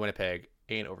 and Winnipeg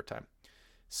in overtime.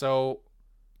 So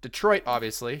Detroit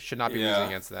obviously should not be losing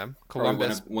against them.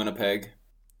 Columbus, Winnipeg.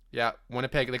 yeah,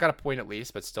 Winnipeg, they got a point at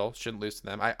least, but still shouldn't lose to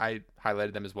them. I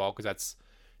highlighted them as well because that's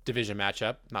division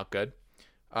matchup, not good.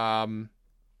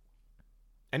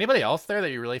 Anybody else there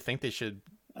that you really think they should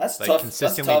That's like tough.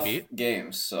 consistently That's tough beat?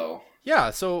 games. So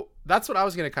Yeah, so that's what I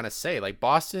was gonna kind of say. Like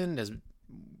Boston's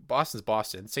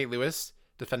Boston. St. Louis,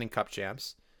 defending Cup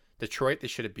champs. Detroit, they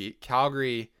should have beat.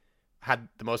 Calgary had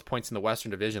the most points in the Western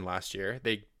Division last year.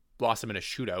 They lost them in a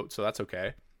shootout, so that's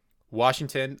okay.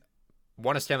 Washington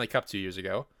won a Stanley Cup 2 years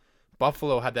ago.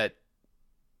 Buffalo had that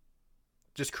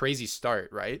just crazy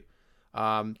start, right?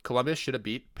 Columbus should have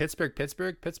beat Pittsburgh.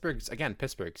 Pittsburgh's again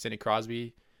Pittsburgh. Sidney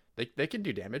Crosby, they can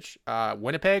do damage.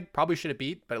 Winnipeg probably should have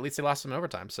beat, but at least they lost them in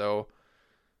overtime. So,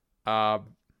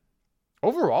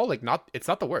 overall, like it's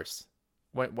not the worst.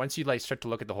 Once you like start to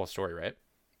look at the whole story, right?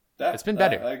 It's been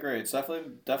better. I agree. It's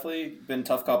definitely been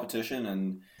tough competition,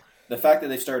 and the fact that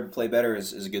they've started to play better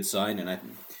is a good sign, and I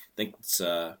think it's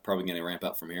probably going to ramp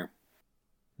up from here.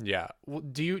 Yeah. Well,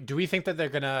 do we think that do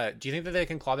you think that they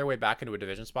can claw their way back into a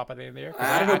division spot by the end of the year? 'Cause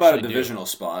I don't know about a actually do. divisional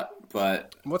spot,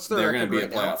 but What's their they're going record to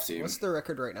be right a now? playoff team. What's their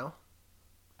record right now?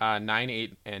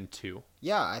 9-8-2.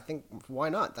 Yeah, I think why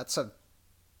not? That's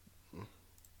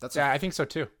Yeah, I think so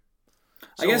too.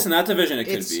 I guess in that division it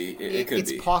could it's, be. It could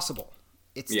it's be. possible.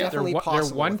 It's Yeah. definitely They're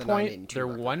possible. one with a point. 9-8-2 They're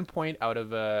record. 1 point out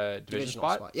of a division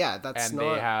spot. Yeah, that's and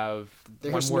not. they have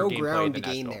There's one more no game ground to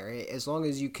played gain than there. As long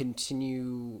as you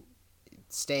continue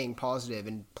staying positive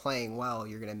and playing well,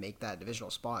 you're going to make that divisional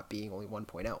spot being only 1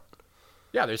 point out.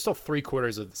 Yeah, there's still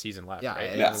 3/4 of the season left. Yeah, right?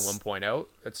 And yes. only 1 point out.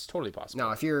 It's totally possible.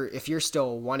 Now, if you're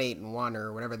still 1-8-1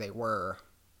 or whatever they were,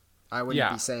 I wouldn't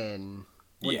Yeah. be saying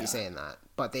that.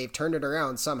 But they've turned it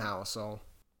around somehow. So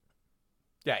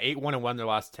Yeah, 8-1-1 their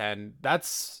last 10.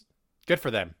 That's good for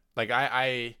them. Like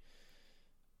I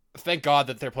thank God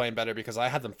that they're playing better because I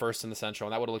had them first in the Central,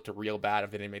 and that would have looked real bad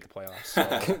if they didn't make the playoffs. So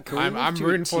Can we I'm move to a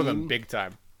rooting for them team- big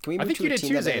time. can we I move think to you a did team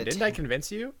too, that Zane. had Didn't I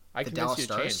convince you? I the convinced you to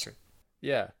Dallas change. Stars?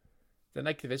 Yeah. Didn't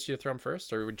I convince you to throw them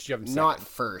first, or did you have them second? not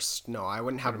first. No, I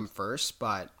wouldn't have them first,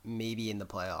 but maybe in the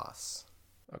playoffs.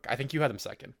 Okay, I think you had them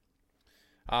second.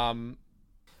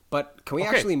 But can we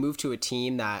Okay. actually move to a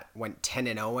team that went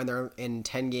 10-0 and they're in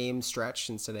 10-game stretch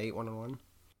instead of 8-1-1?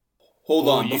 Hold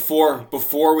on,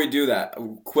 before we do that,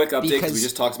 a quick update because we Because-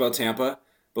 just talked about Tampa.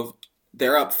 But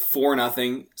they're up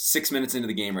 4-0, 6 minutes into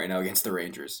the game right now against the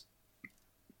Rangers.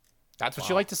 That's what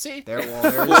you like to see. There they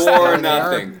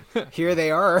 4-0. are. Here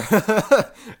they are.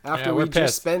 After Yeah, we we're just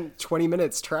pissed. spent 20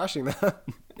 minutes trashing them.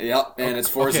 Yep, and it's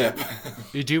 4-0.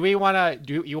 Do we want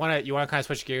to you want to kind of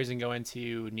switch gears and go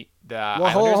into the Well,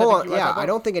 Islanders? hold on. you wanna Yeah, talk about? I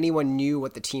don't think anyone knew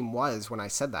what the team was when I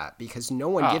said that because no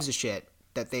one gives a shit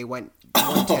that they went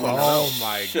 10-0. Oh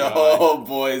my god. Oh,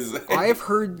 boys. I've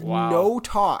heard Wow. no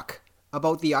talk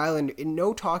about the island,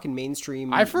 no talk in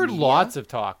mainstream. I've heard media. lots of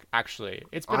talk. Actually,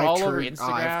 it's been all over Instagram.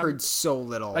 I've heard so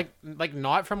little. like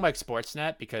not from like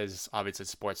Sportsnet because obviously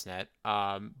it's Sportsnet.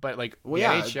 But like the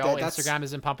yeah, NHL that's- Instagram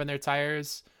has been pumping their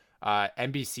tires.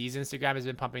 NBC's Instagram has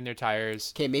been pumping their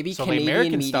tires. Okay, maybe So the Canadian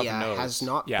American stuff media knows. has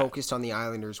not Yeah. focused on the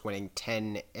Islanders winning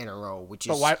 10 in a row, which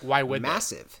is But why would they?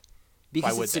 massive.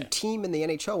 Because would it's a they? team in the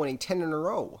NHL winning 10 in a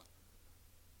row.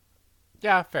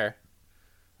 Yeah, fair.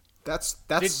 That's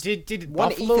Did 1/8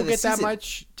 Buffalo of the get that season.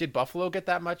 much? Did Buffalo get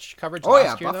that much coverage? Oh yeah,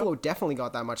 last year, Buffalo though? definitely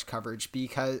got that much coverage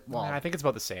because I think it's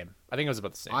about the same. I think it was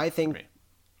about the same. I think-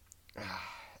 for me.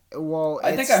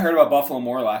 I think I heard about Buffalo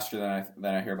more last year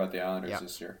than I hear about the Islanders Yeah.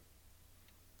 this year.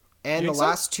 and You the think so?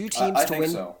 last two teams I to think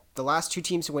win so. the last two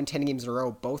teams to win 10 games in a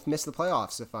row both missed the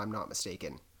playoffs if I'm not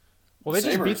mistaken. Well, they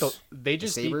just beat Sabres. they The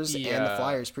just Sabres beat and the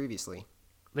Flyers previously.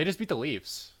 They just beat the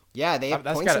Leafs. Yeah, they have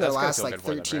That's points gotta- in their that's gotta last feel like good for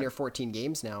them, 13 right? or 14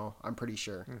 games now, I'm pretty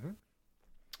sure.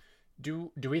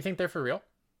 Do we think they're for real?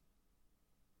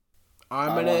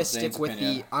 I'm I going to want stick Zane's with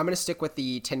opinion. I'm going to stick with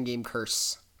the 10-game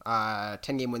curse.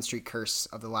 10-game win streak curse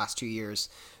of the last 2 years.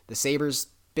 The Sabres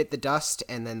bit the dust,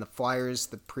 and then the Flyers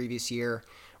the previous year,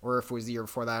 or if it was the year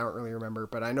before that, I don't really remember,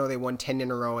 but I know they won 10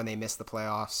 in a row and they missed the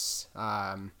playoffs.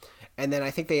 And then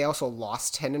I think they also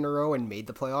lost 10 in a row and made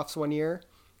the playoffs one year.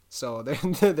 So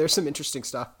there's some interesting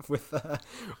stuff with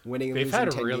winning and They've losing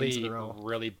had 10 games in really a row.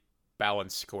 really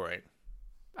balanced scoring.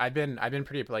 I've been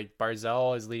pretty like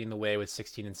Barzell is leading the way with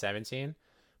 16 and 17,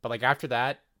 but like after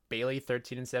that, Bailey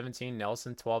 13 and 17,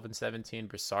 Nelson 12 and 17,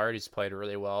 Broussard has played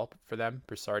really well for them.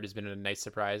 Broussard has been a nice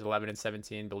surprise, 11 and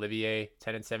 17, Bolivier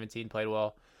 10 and 17 played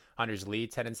well. Anders Lee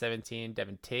 10 and 17,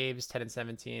 Devin Taves 10 and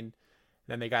 17.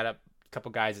 Then they got a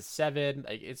couple guys at 7.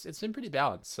 Like it's been pretty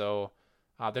balanced. So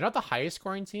they're not the highest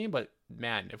scoring team, but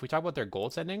man, if we talk about their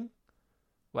goaltending,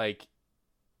 like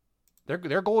their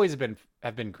goalies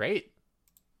have been great.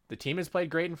 The team has played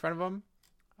great in front of them.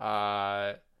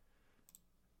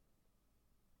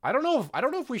 I don't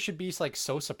know if we should be like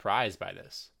so surprised by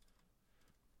this.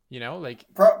 You know, like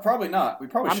Probably not. We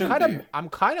probably shouldn't be. I'm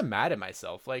kind of mad at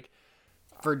myself. Like,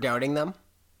 For doubting them?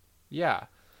 yeah.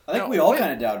 I think No, we all wait.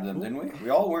 kind of doubted them, didn't we? We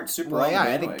all weren't super Well, on yeah,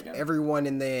 the I think bandwagon. everyone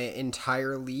in the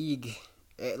entire league,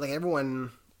 like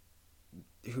everyone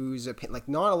who's like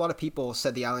not a lot of people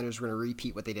said the Islanders were going to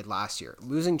repeat what they did last year,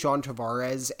 losing John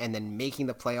Tavares and then making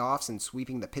the playoffs and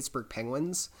sweeping the Pittsburgh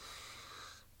Penguins.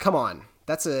 Come on,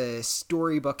 that's a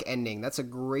storybook ending. That's a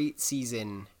great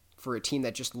season for a team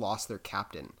that just lost their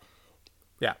captain.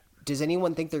 Yeah. Does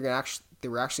anyone think they were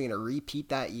actually going to repeat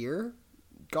that year?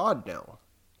 God, no.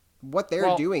 What they're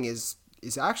Well- doing is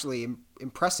actually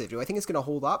impressive. Do I think it's going to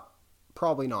hold up?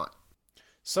 Probably not.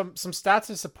 Some stats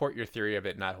to support your theory of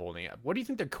it not holding up. What do you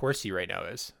think their Corsi right now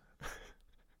is?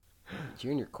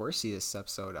 You and your Corsi this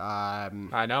episode. I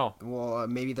know. Well,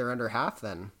 maybe they're under half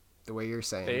then, the way you're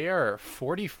saying. They are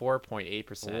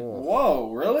 44.8%. Oh.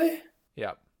 Whoa, really?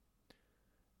 Yep.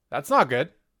 That's not good.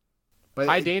 But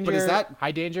High danger. But is that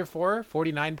high danger for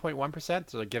 49.1%?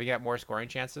 So they're giving out more scoring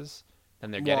chances than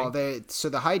they're well? getting. So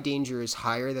the high danger is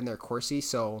higher than their Corsi.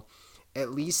 So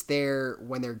at least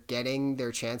when they're getting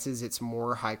their chances, it's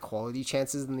more high quality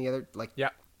chances than the other. Like Yeah.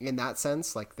 in that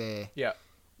sense, like Yeah.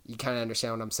 you kind of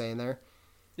understand what I'm saying there.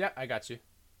 Yeah, I got you.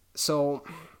 So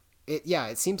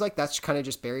it seems like that's kind of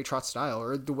just Barry Trotz style,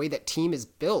 or the way that team is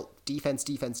built.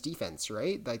 Defense,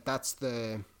 right? Like that's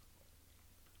their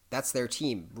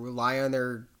team. Rely on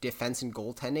their defense and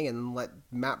goaltending and let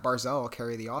Matt Barzal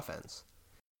carry the offense.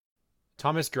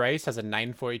 Thomas Greiss has a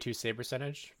 942 save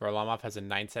percentage. Varlamov has a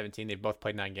 917. They've both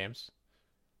played 9 games.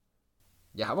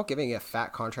 Yeah, how about giving a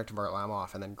fat contract to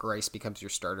Varlamov and then Grace becomes your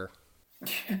starter?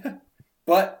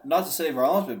 But not to say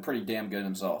Varlamov's been pretty damn good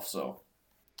himself, so.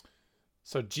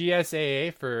 So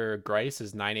GSAA for Greiss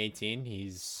is 918.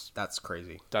 He's That's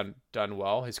crazy. done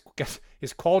well.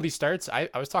 His quality starts. I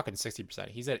was talking 60%.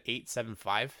 He's at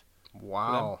 875.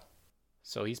 Wow.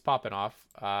 So he's popping off.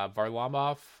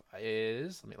 Varlamov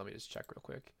is let me just check real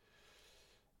quick.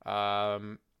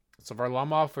 So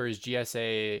Varlamov for his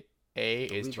GSA A is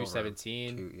believe over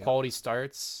 217. two, yeah. Quality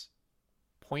starts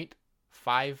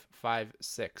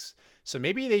 0.556. So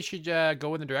maybe they should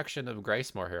go in the direction of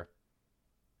Greiss more here.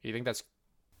 You think that's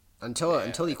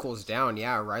Until he cools down,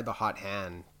 yeah, ride the hot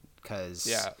hand,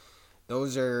 because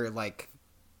those are like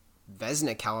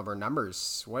Vezina caliber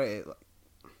numbers. What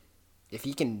if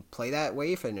he can play that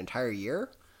way for an entire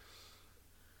year?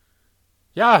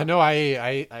 Yeah, no, I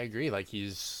agree. Like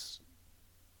he's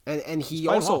And he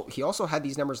playing also had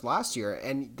these numbers last year,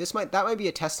 and that might be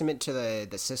a testament to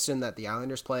the system that the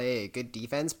Islanders play, a good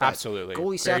defense. But Absolutely.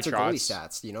 goalie Barry stats are goalie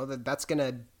Trotz. stats. You know that's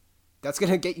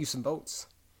gonna get you some votes.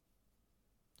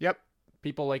 Yep.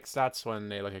 People like stats when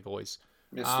they look at goalies.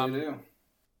 Yes, they do.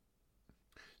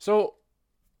 So,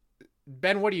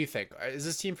 Ben, what do you think? Is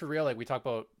this team for real? Like we talked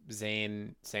about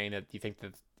Zane saying that you think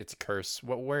that it's a curse.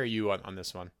 Where are you on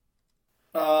this one?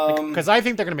 Because I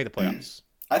think they're going to make the playoffs.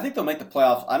 I think they'll make the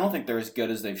playoffs. I don't think they're as good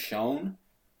as they've shown.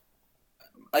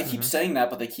 I keep saying that,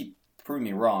 but they keep proving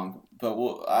me wrong. But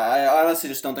I honestly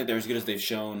just don't think they're as good as they've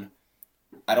shown.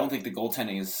 I don't think the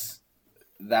goaltending is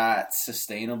that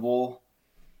sustainable.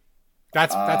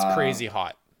 That's crazy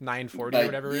hot. 940 or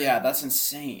whatever. it is. Yeah, that's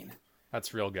insane.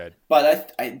 That's real good.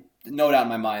 But I no doubt in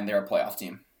my mind they're a playoff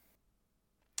team.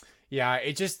 Yeah,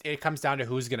 it comes down to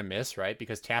who's going to miss, right?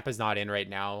 Because Tampa's not in right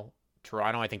now.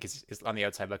 Toronto, I think, is on the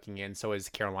outside looking in. So is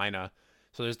Carolina.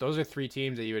 So those are 3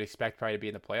 teams that you would expect probably to be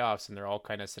in the playoffs, and they're all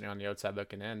kind of sitting on the outside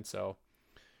looking in. So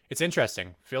it's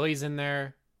interesting. Philly's in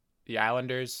there, the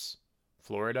Islanders,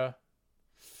 Florida.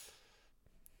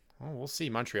 Oh, we'll see.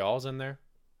 Montreal's in there.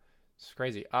 It's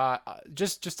crazy.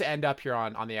 Just to end up here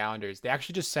on the Islanders, they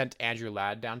actually just sent Andrew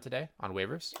Ladd down today on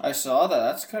waivers. I saw that.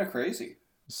 That's kind of crazy.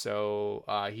 So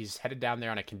he's headed down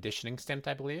there on a conditioning stint,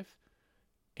 I believe,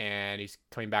 and he's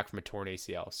coming back from a torn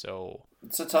ACL. So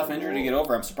It's a tough injury to get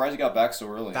over. I'm surprised he got back so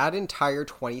early. That entire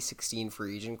 2016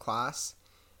 free agent class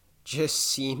just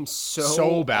seems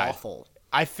so bad. awful.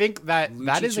 I think that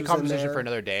Lucic is a was in conversation there. for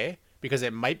another day because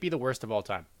it might be the worst of all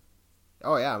time.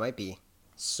 Oh yeah, it might be.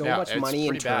 So Yeah, much it's money in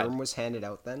pretty bad. term was handed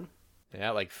out then.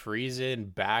 Yeah, like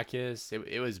Friesen, Bacchus.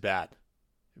 It was bad.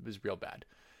 It was real bad.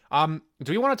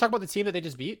 Do we want to talk about the team that they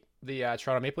just beat? The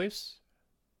Toronto Maple Leafs?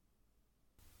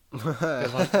 You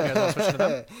guys want to switch to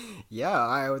them? Yeah,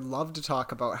 I would love to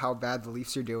talk about how bad the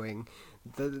Leafs are doing.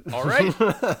 All right.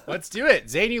 Let's do it.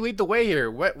 Zane, you lead the way here.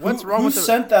 What's wrong Who with the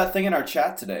sent that thing in our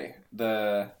chat today?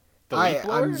 leaf blower?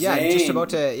 I'm Zane. just about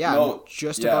to No,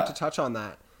 about to touch on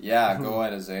that. Yeah, go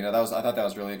ahead, Zayna. I thought that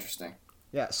was really interesting.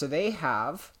 Yeah, so they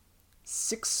have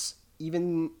six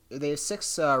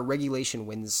regulation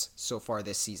wins so far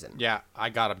this season. Yeah, I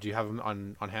got them. Do you have them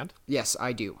on hand? Yes,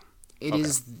 I do. It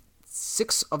is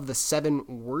 6 of the 7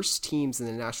 worst teams in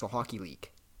the National Hockey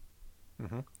League.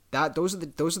 Mm-hmm.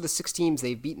 Those are the 6 teams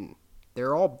they've beaten.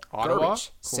 They're all Ottawa,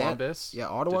 garbage. Columbus,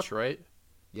 Ottawa, Detroit,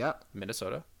 Yep,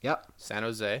 Minnesota, yep, San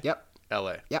Jose, yep,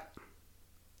 LA. yep.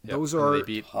 Yep, Those and are they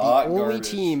beat the Hot only garbage.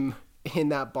 team in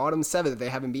that bottom 7 that they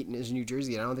haven't beaten is New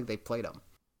Jersey, and I don't think they've played them.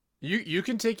 You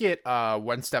can take it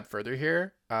one step further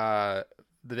here. The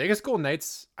Vegas Golden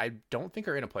Knights, I don't think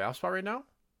are in a playoff spot right now.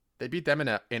 They beat them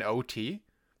in OT,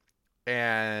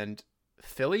 and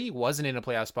Philly wasn't in a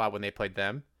playoff spot when they played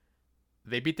them.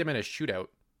 They beat them in a shootout,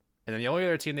 and then the only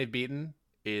other team they've beaten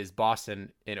is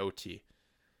Boston in OT.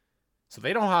 So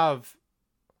they don't have.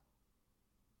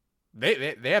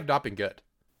 They have not been good.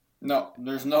 No,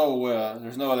 there's no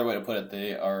other way to put it.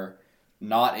 They are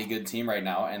not a good team right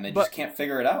now, and they But- just can't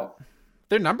figure it out.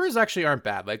 Their numbers actually aren't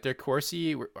bad. Like their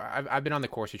Corsi, I've been on the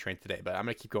Corsi train today, but I'm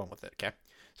gonna keep going with it. Okay,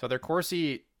 so their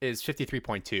Corsi is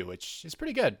 53.2, which is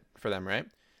pretty good for them, right?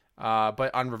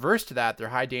 But on reverse to that, their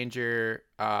high danger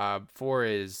for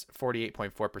is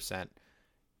 48.4%.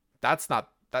 That's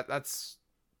not that's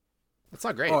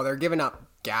not great. Oh, they're giving up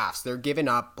gaffes. They're giving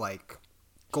up like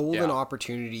golden Yeah.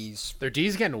 opportunities. Their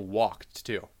D's getting walked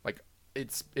too. Like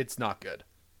it's not good.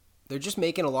 They're just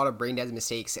making a lot of brain dead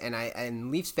mistakes.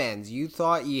 And Leafs fans, you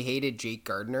thought you hated Jake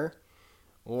Gardiner.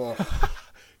 Well,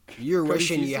 you're Cody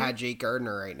wishing you Ceci? had Jake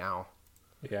Gardiner right now.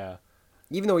 Yeah.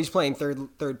 Even though he's playing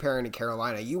third pairing in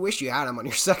Carolina, you wish you had him on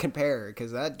your second pair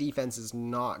because that defense is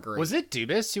not great. Was it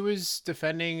Dubas who was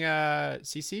defending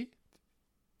CC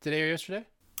today or yesterday?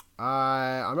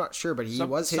 I'm not sure, but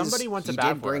somebody went to he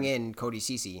bat did for bring him. in Cody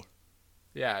Ceci.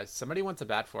 Yeah, somebody went to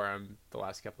bat for him the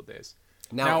last couple of days.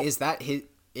 Now, is that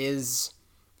is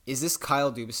this Kyle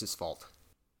Dubas's fault?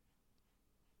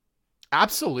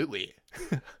 Absolutely.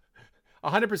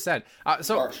 100%.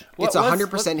 So Harsh. It's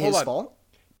 100% his fault.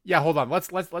 Yeah, hold on. Let's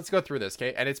go through this,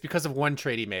 okay? And it's because of one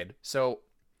trade he made. So,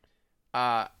 who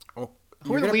are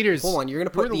the leaders? Hold on, you're going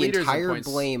to who are put the leaders in entire points?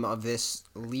 blame of this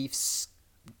Leafs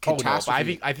Oh, no, but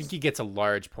catastrophe. I think he gets a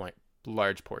large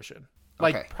portion,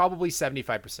 like Okay. probably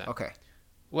 75%. Okay.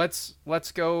 Let's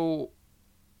go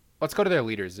to their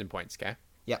leaders in points, okay?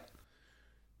 Yep.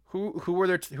 Who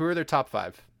are their top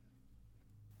 5?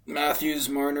 Matthews,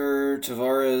 Marner,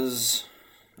 Tavares.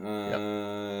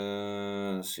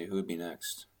 Let's see who would be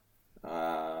next.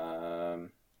 I'm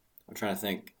trying to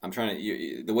think.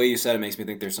 The way you said it makes me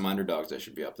think there's some underdogs that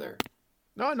should be up there.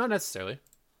 No, not necessarily.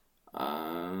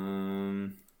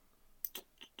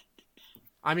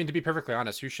 I mean, to be perfectly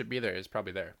honest, who should be there is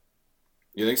probably there.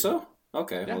 You think so?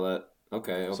 Okay. Yeah. Well,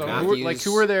 okay. So Matthews-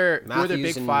 who are their Matthews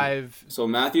big and- 5? So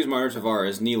Matthews, Marner,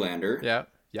 Tavares, Nylander.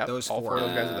 Yeah, Those all 4 of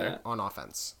those guys are there. on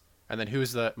offense. And then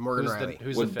who's the Morgan who's Riley. The,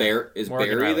 who's Would the fifth? Is Morgan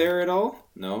Barry Riley. there at all?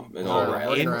 No. It's all No, Riley.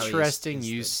 Morgan Riley Interesting. is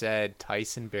You the- said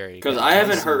Tyson Berry. Because I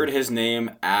haven't heard his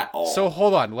name at all. So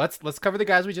hold on. Let's cover the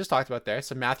guys we just talked about there.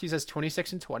 So Matthews has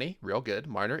 26 and 20, real good.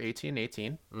 Marner 18 and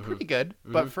 18, pretty good.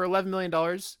 But for $11 million,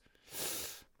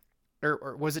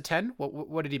 or was it 10?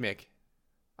 What did he make?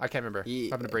 I can't remember. I'm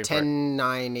having a brain fart.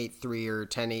 10-9-8-3 or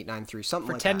 10-8-9-3, something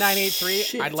For like 10-9-8-3,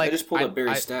 Shit, I'd like. I just pulled up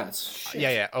Barry's I- stats. Shit.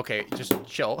 Yeah. Okay, just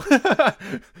chill.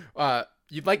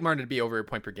 You'd like Marner to be over a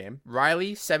point per game.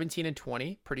 Riley 17 and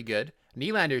 20, pretty good.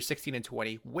 Nylander 16 and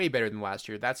 20, way better than last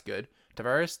year. That's good.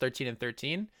 Tavares 13 and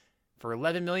 13 for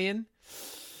 11 million.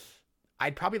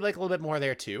 I'd probably like a little bit more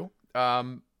there too.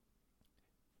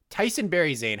 Tyson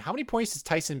Berry, Zane. How many points does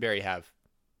Tyson Berry have?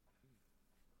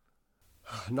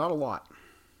 that. Not a lot.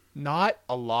 Not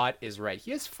a lot is right.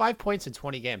 He has 5 points in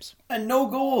 20 games. And no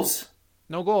goals.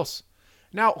 No goals.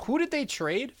 Now, who did they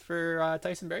trade for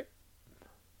Tyson Berry?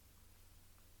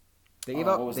 They gave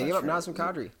up Nazem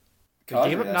Kadri. They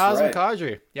gave up Nazem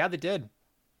Kadri. Yeah, they did.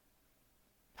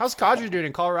 How's Kadri doing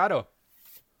in Colorado?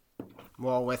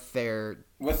 Well, with their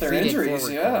injuries,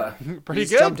 yeah. Pretty he's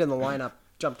good. jumped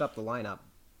up the lineup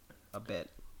a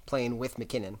bit, playing with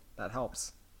McKinnon. That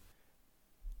helps.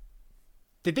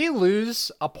 Did they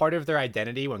lose a part of their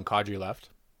identity when Kadri left?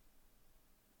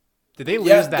 Did they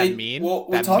lose that mean? Well,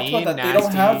 we that talked mean, about that. nasty... They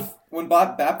don't have, when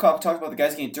Babcock talked about the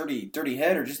guys getting dirty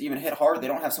hit or just even hit hard, they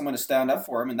don't have someone to stand up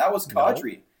for him, and that was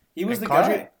Kadri. No. He was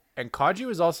guy. And Kadri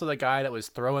was also the guy that was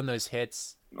throwing those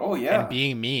hits. Oh, yeah. And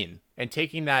being mean and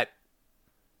taking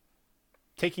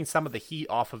some of the heat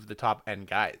off of the top end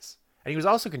guys. And he was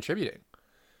also contributing.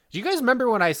 Do you guys remember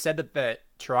when I said that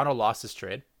Toronto lost this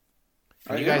trade?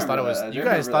 And you guys thought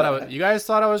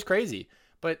I was crazy.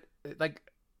 But like,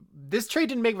 this trade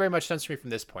didn't make very much sense to me from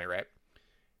this point, right?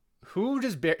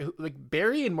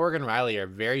 Barry and Morgan Riley are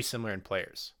very similar in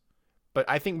players, but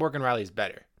I think Morgan Riley is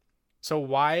better. So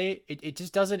why it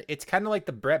just doesn't? It's kind of like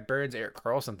the Brett Burns, Erik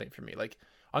Karlsson thing for me. Like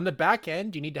on the back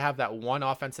end, you need to have that one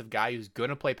offensive guy who's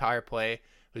gonna play power play,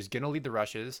 who's gonna lead the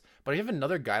rushes. But if you have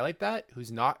another guy like that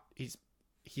who's not, he's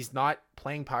not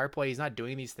playing power play, he's not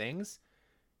doing these things.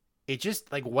 It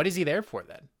just like, what is he there for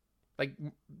then? Like,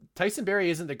 Tyson Barrie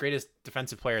isn't the greatest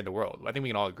defensive player in the world. I think we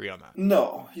can all agree on that.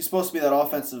 No, he's supposed to be that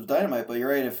offensive dynamite, but you're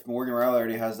right. If Morgan Riley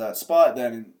already has that spot,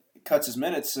 then it cuts his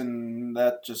minutes, and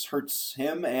that just hurts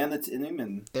him and the team.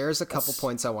 And there's a couple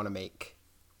points I want to make.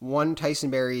 One, Tyson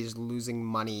Barrie is losing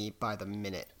money by the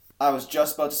minute. I was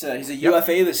just about to say that. He's a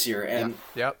UFA this year, and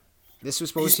yep. This was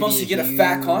supposed to get a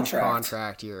fat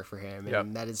contract year for him,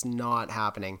 and that is not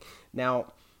happening. Now,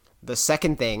 the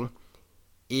second thing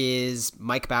is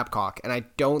Mike Babcock, and I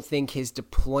don't think his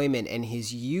deployment and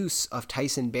his use of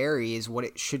Tyson Barrie is what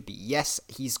it should be. Yes,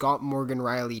 he's got Morgan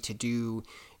Riley to do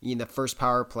the first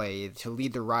power play, to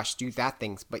lead the rush, do that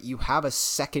things, but you have a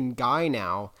second guy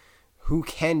now who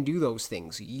can do those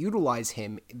things. Utilize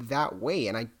him that way,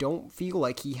 and I don't feel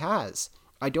like he has.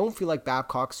 I don't feel like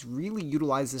Babcock's really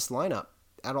utilized this lineup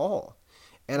at all.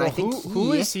 And I think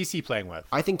who is CC playing with?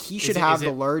 I think he should have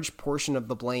the large portion of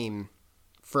the blame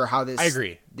for how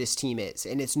this team is.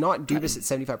 And it's not Dubas at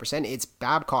 75%, it's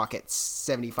Babcock at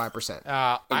 75%.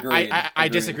 I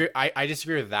disagree. I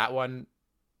disagree with that one,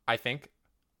 I think.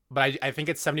 But I think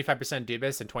it's 75%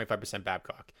 Dubas and 25%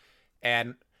 Babcock.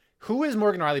 And who is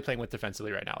Morgan Riley playing with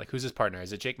defensively right now? Like, who's his partner?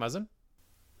 Is it Jake Muzzin?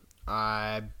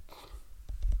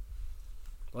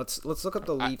 Let's look up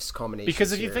the Leafs combination.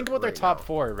 Because if you think about their top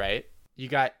four, right? You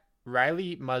got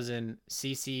Riley, Muzzin,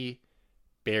 CC,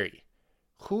 Barrie.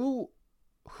 Who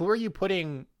are you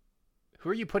putting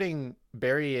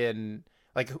Barrie in?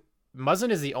 Like, Muzzin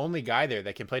is the only guy there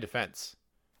that can play defense.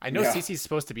 I know CC's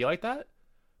supposed to be like that,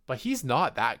 but he's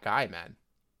not that guy, man.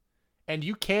 And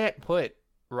you can't put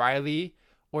Riley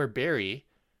or Barrie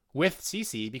with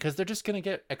CC because they're just gonna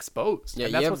get exposed. Yeah,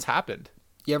 and that's what's happened.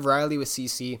 You have Riley with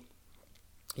CC.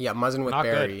 Yeah, Muzzin with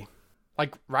Barrie.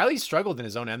 Like, Riley struggled in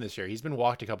his own end this year. He's been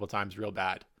walked a couple of times real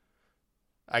bad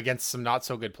against some not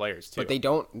so good players too. But they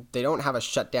don't have a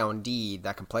shutdown D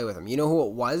that can play with him. You know who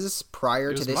it was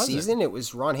prior to this season? It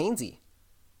was Ron Hainsey.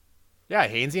 Yeah,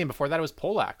 Hainsey, and before that it was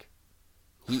Polak.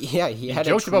 He had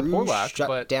a true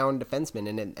shutdown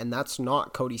defenseman, and that's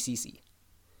not Cody Ceci.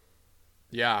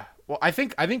 Yeah, well, I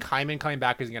think Hyman coming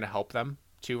back is going to help them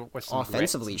too with some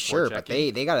offensively, sure, but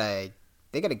they got a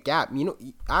gap. You know,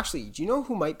 actually, do you know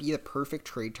who might be the perfect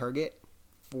trade target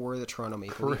for the Toronto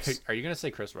Maple Leafs? Are you going to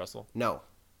say Chris Russell? No.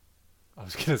 I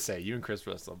was going to say you and Chris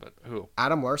Russell, but who?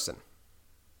 Adam Larson.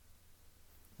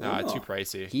 Too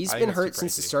pricey. He's been hurt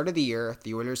since the start of the year.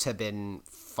 The Oilers have been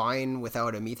fine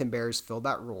without him. Ethan Bears filled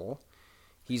that role.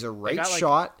 He's a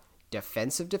right-shot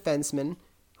defensive defenseman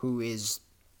who is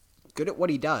good at what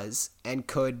he does and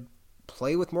could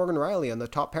play with Morgan Riley on the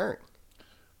top pairing.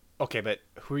 Okay, but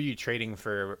who are you trading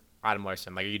for Adam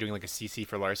Larson? Like, are you doing like a CC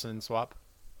for Larson swap?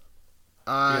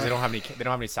 Because they don't have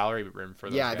any salary room for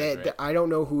those guys, right? I don't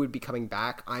know who would be coming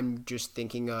back. I'm just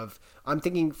thinking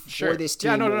for this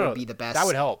team what would be the best that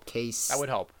would help. Case. That would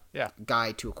help. Yeah.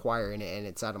 Guy to acquire, and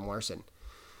it's Adam Larson.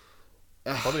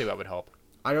 Totally, that would help.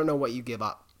 I don't know what you give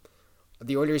up.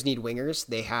 The Oilers need wingers.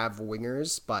 They have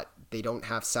wingers, but they don't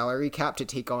have salary cap to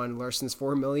take on Larson's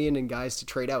 $4 million and guys to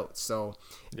trade out. So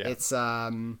it's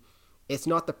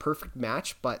not the perfect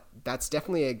match, but that's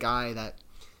definitely a guy that,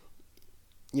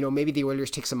 maybe the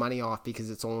Oilers take some money off because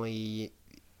it's only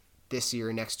this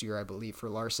year, next year, I believe, for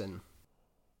Larson.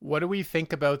 What do we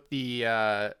think about the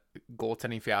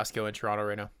goaltending fiasco in Toronto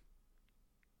right now?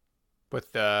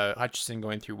 with Hutchinson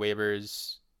going through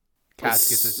waivers.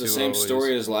 It's the same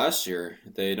story as last year.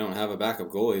 They don't have a backup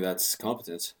goalie that's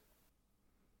competent.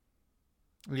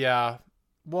 Yeah.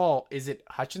 Well, is it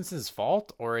Hutchinson's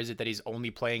fault, or is it that he's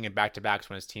only playing in back-to-backs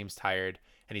when his team's tired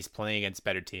and he's playing against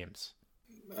better teams?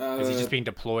 Is he just being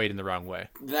deployed in the wrong way?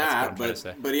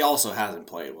 But he also hasn't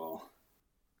played well.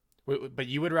 But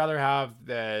you would rather have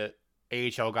the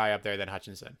AHL guy up there than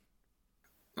Hutchinson?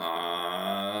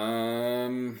 I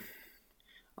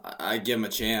give him a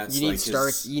chance. You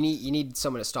need You need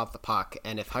someone to stop the puck,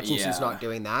 and if Hutchinson's not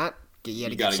doing that, you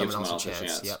got to give someone else a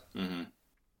chance. Yep. Mm-hmm.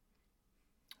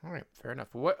 All right, fair enough.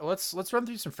 Let's run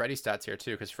through some Freddie stats here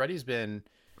too, because Freddie's been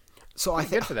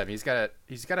good for them. He's got a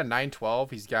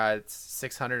 912. He's got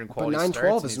 600 in quality starts. But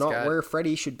 912 is not where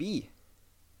Freddie should be.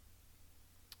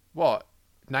 Well,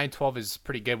 912 is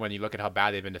pretty good when you look at how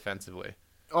bad they've been defensively.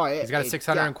 Oh, yeah, he's got a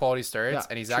 600 in quality starts,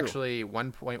 and he's true. actually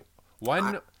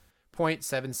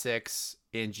 1.76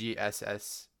 in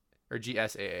GSS or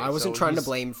GSAA. I wasn't trying to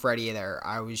blame Freddie there.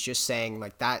 I was just saying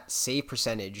like that save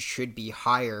percentage should be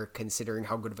higher considering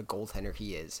how good of a goaltender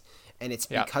he is, and it's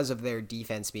because of their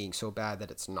defense being so bad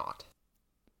that it's not.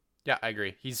 Yeah, I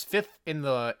agree. He's 5th in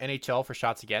the NHL for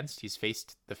shots against. He's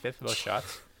faced the 5th most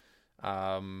shots.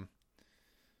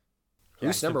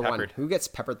 Who's number one? Who gets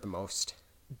peppered the most?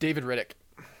 David Riddick.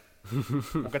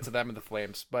 We'll get to them in the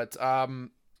Flames, but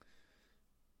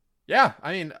yeah,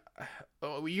 I mean,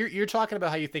 you're talking about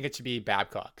how you think it should be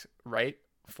Babcock, right,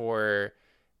 for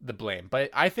the blame, but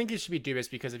I think it should be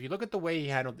Dubas because if you look at the way he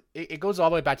handled it, it goes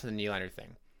all the way back to the Nylander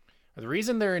thing. The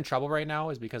reason they're in trouble right now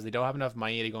is because they don't have enough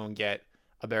money to go and get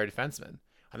a better defenseman,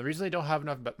 and the reason they don't have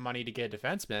enough money to get a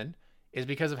defenseman is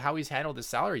because of how he's handled his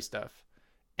salary stuff,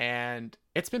 and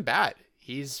it's been bad.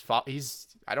 I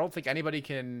don't think anybody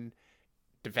can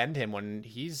defend him when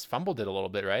he's fumbled it a little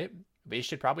bit, right? They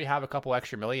should probably have a couple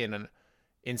extra million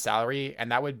in salary,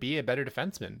 and that would be a better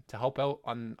defenseman to help out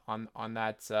on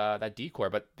that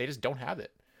decor, but they just don't have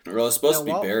it. Well, it's supposed to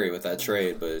be Barry with that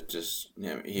trade, but just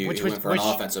he went for an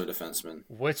offensive defenseman,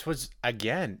 which was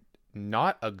again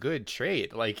not a good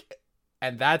trade.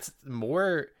 And that's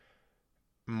more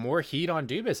heat on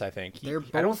Dubas. I think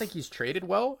I don't think he's traded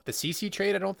well. The CC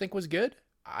trade I don't think was good.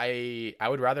 I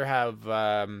would rather have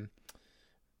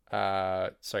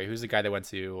sorry, who's the guy that went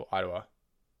to Ottawa?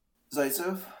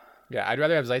 Zaitsev? Yeah, I'd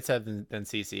rather have Zaitsev than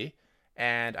CC.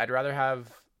 And I'd rather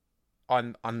have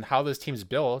on how this team's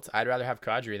built, I'd rather have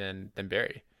Kadri than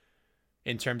Barry.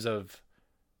 In terms of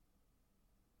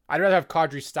I'd rather have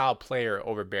Kadri style player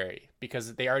over Barry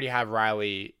because they already have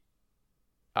Riley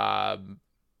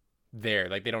there.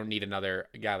 Like they don't need another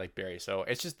guy like Barry. So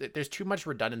it's just there's too much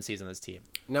redundancies in this team.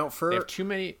 Now they have too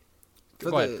many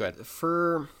go ahead.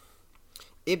 For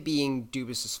it being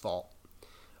Dubas' fault,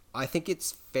 I think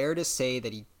it's fair to say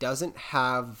that he doesn't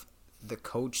have the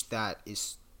coach that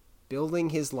is building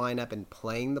his lineup and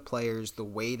playing the players the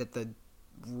way that the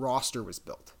roster was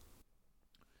built.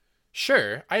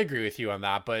 Sure, I agree with you on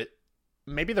that, but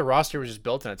maybe the roster was just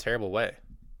built in a terrible way.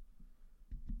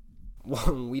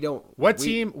 Well, we don't. What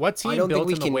team built in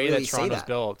the way that Toronto's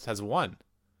built has won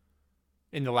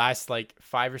in the last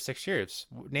 5 or 6 years?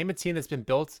 Name a team that's been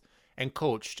built and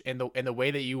coached in the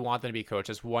way that you want them to be coached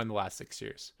has won the last 6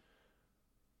 years.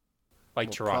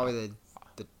 Toronto.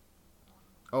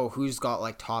 Probably who's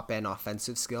got top end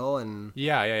offensive skill and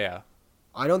yeah.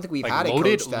 I don't think we've had a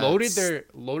coach that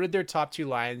loaded their top two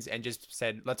lines and just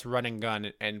said let's run and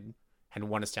gun and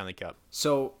won a Stanley Cup.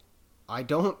 So I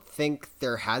don't think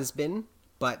there has been,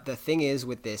 but the thing is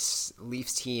with this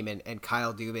Leafs team and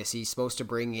Kyle Dubas, he's supposed to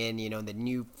bring in the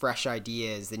new fresh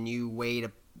ideas, the new way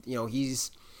to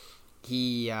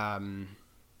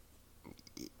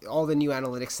all the new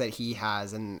analytics that he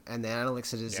has and the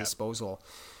analytics at his disposal.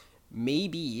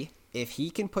 Maybe if he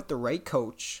can put the right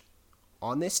coach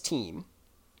on this team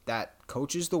that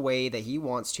coaches the way that he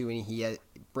wants to and he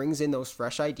brings in those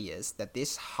fresh ideas, that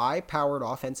this high-powered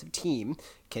offensive team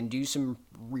can do some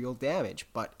real damage,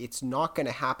 but it's not going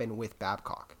to happen with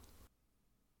Babcock.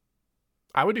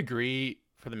 I would agree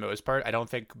for the most part. I don't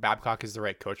think Babcock is the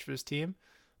right coach for this team,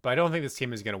 but I don't think this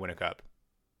team is going to win a cup.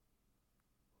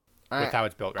 With how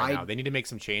it's built now. They need to make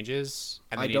some changes,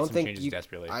 and they need some changes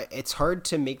desperately. It's hard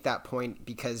to make that point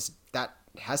because that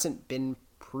hasn't been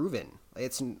proven.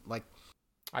 It's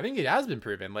I think it has been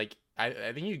proven.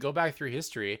 I think you go back through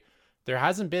history, there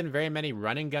hasn't been very many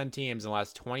run and gun teams in the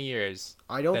last 20 years.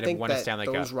 I don't think that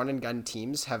those run and gun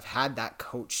teams have had that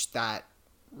coach that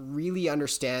really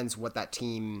understands what that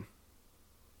team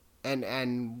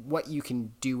and what you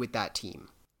can do with that team.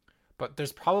 But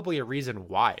there's probably a reason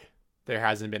why there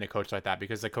hasn't been a coach like that,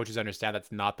 because the coaches understand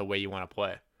that's not the way you want to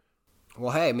play.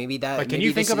 Well, hey, maybe that. Like, can maybe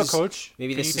you think this of a is- coach?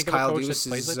 Maybe Can you this is think of a Kyle coach that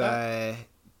plays Deuce's like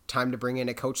time to bring in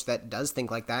a coach that does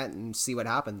think like that and see what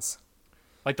happens.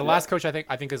 Like the last coach I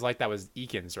think is like that was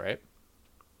Eakins, right?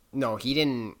 No, he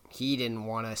didn't. He didn't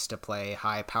want us to play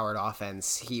high-powered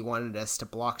offense. He wanted us to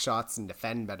block shots and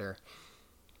defend better.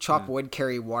 Chop wood,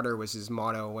 carry water was his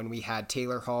motto when we had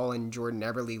Taylor Hall and Jordan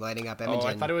Everly lighting up Edmonton. Oh,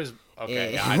 I thought it was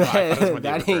okay. Yeah, I thought it was one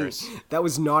that, the reverse. that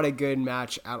was not a good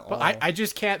match at all. But I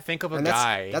just can't think of a And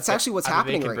guy. that's actually what's that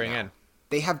happening they can right bring now. in.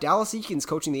 They have Dallas Eakins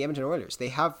coaching the Edmonton Oilers. They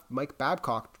have Mike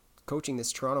Babcock coaching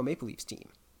this Toronto Maple Leafs team.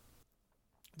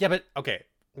 Yeah, but okay.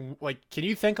 Like, can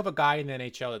you think of a guy in the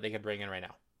NHL that they could bring in right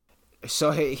now?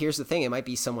 So here's the thing: it might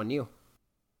be someone new.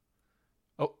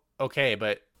 Oh, okay,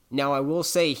 but Now I will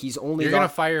say he's only you're got gonna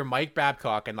fire Mike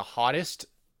Babcock in the hottest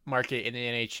market in the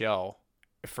NHL.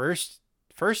 First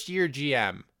year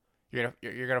GM. You're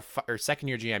gonna or second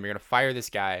year GM. You're gonna fire this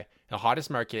guy in the hottest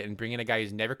market and bring in a guy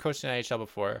who's never coached in the NHL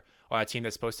before on a team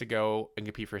that's supposed to go and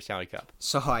compete for a Stanley Cup.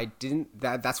 So I didn't.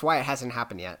 That's why it hasn't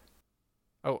happened yet.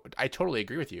 Oh, I totally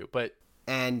agree with you, but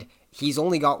And he's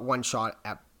only got one shot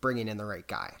at bringing in the right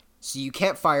guy. So you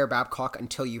can't fire Babcock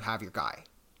until you have your guy.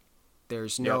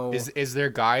 There's no. is their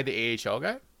guy the AHL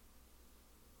guy?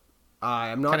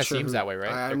 I'm not Kinda sure. seems that way, right?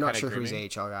 I'm They're not kinda sure whose grooming.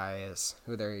 AHL guy is.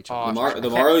 Who their AHL. Oh, guy is. The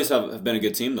Marlies have been a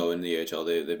good team though in the AHL.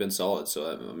 They've been solid.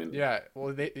 So I mean, Yeah,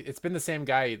 well, it's been the same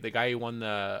guy, the guy who won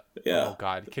the. Yeah. Oh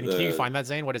God, can you find that,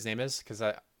 Zane? What his name is? Because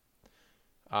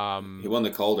he won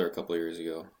the Calder a couple of years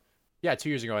ago. yeah, 2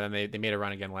 years ago, and then they made a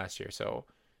run again last year. So,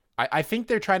 I think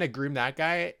they're trying to groom that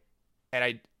guy, and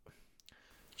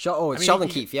It's mean, Sheldon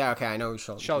he- Keefe. Yeah, okay, I know who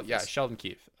Sheldon. Keefe is. Sheldon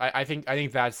Keefe. I think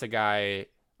that's the guy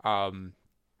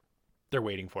they're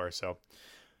waiting for. So,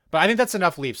 but I think that's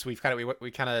enough Leafs. We kind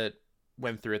of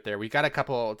went through it there. We got a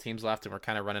couple teams left, and we're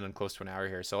kind of running on close to an hour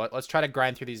here. So let's try to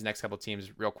grind through these next couple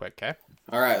teams real quick, okay?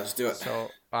 All right, let's do it.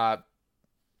 So,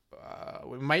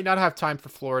 we might not have time for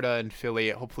Florida and Philly.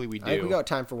 Hopefully, we do. I think we got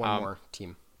time for one more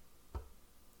team.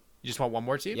 You just want one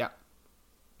more team? Yeah.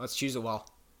 Let's choose it well.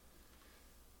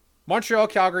 Montreal,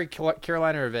 Calgary,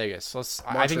 Carolina, or Vegas. I think it's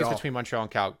Montreal. between Montreal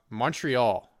and Calgary.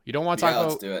 Montreal. You don't want to talk Yeah,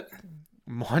 let's about do it.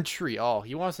 Montreal.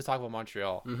 He wants to talk about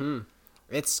Montreal.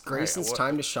 It's Grayson's what-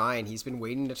 time to shine. He's been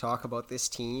waiting to talk about this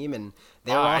team, and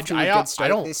they're I- off to I- a I good start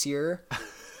don't- this year.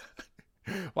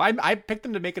 Well, I picked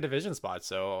them to make a division spot,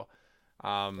 so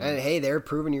And hey, they're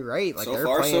proving you right. Like So they're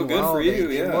far, so playing good well. for you,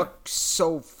 They yeah. look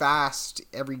so fast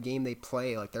every game they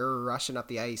play. Like they're rushing up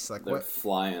the ice. Like They're what?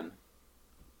 flying.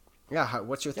 Yeah.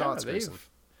 What's your thoughts, they've- Grayson?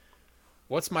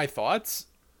 What's my thoughts?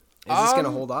 Is this gonna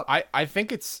hold up? I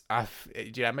think it's.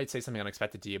 Dude, I might say something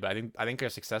unexpected to you, but I think our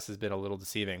success has been a little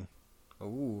deceiving.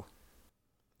 Ooh.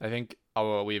 I think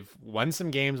we've won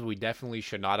some games we definitely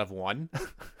should not have won,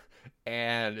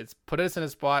 and it's put us in a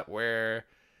spot where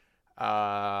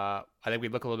I think we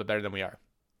look a little bit better than we are.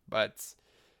 But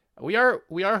we are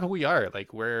who we are. Like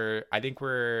I think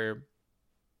we're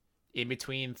in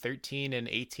between 13 and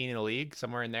 18 in the league,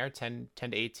 somewhere in there, 10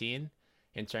 to 18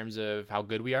 in terms of how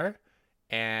good we are,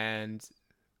 and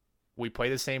we play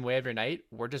the same way every night.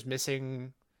 We're just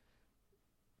missing.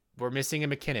 We're missing a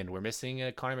McKinnon. We're missing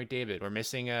a Connor McDavid. We're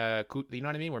missing you know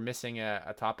what I mean? We're missing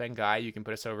a top end guy. You can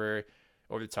put us over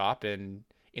the top, and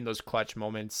in those clutch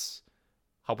moments,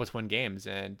 help us win games.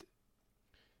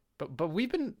 But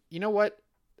we've been, you know what?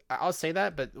 I'll say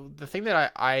that. But the thing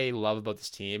that I love about this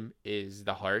team is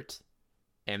the heart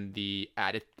and the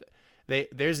added.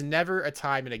 There's never a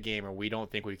time in a game where we don't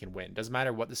think we can win. Doesn't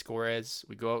matter what the score is.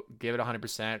 We go give it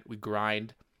 100%. We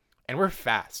grind, and we're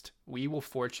fast. We will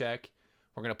forecheck.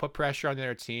 We're going to put pressure on the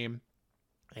other team.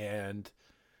 And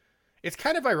it's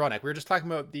kind of ironic. We were just talking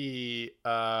about the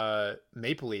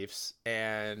Maple Leafs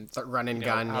and It's like run and you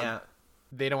know, gun. how Yeah.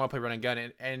 they don't want to play run and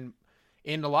gun. And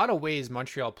in a lot of ways,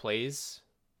 Montreal plays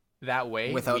that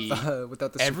way. Without the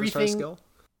superstar everything- skill.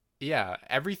 Yeah,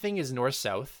 everything is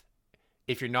north-south.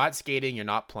 If you're not skating, you're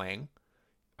not playing.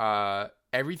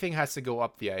 Everything has to go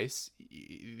up the ice.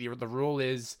 The rule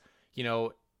is, you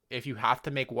know, if you have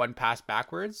to make one pass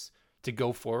backwards to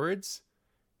go forwards,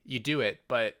 you do it,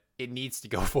 but it needs to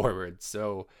go forward.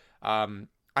 So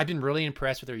I've been really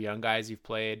impressed with our young guys who've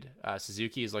played.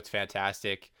 Suzuki has looked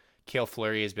fantastic. Cale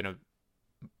Fleury has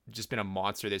been a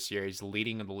monster this year. He's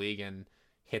leading in the league in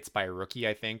hits by a rookie.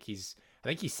 I think he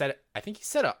set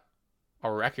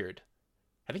a record.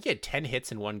 I think he had 10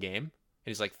 hits in one game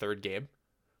in his like third game,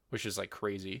 which is like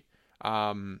crazy.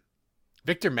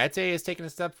 Victor Mete has taken a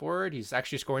step forward. He's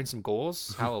actually scoring some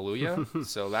goals. Hallelujah.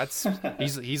 So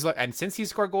he's and since he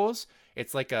scored goals,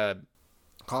 it's like a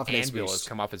Confidence anvil has boost.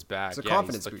 come off his back. It's a Yeah,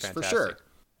 confidence he's looked boost for sure.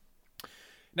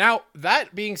 Now,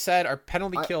 that being said, our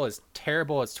penalty kill is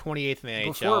terrible. It's 28th in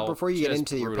the NHL. Before you get Just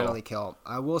into your brutal. penalty kill,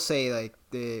 I will say like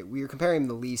we were comparing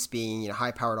the Leafs being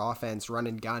high-powered offense, run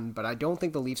and gun, but I don't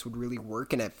think the Leafs would really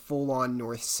work in a full-on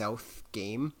north-south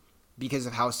game because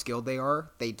of how skilled they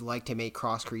are. They'd like to make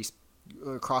cross-ice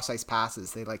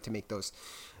passes. They like to make those,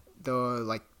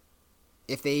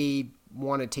 if they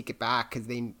want to take it back because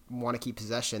they want to keep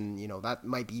possession, that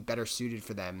might be better suited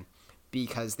for them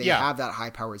because they have that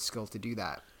high-powered skill to do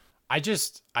that. I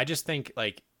just think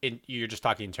like you're just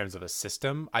talking in terms of a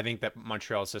system. I think that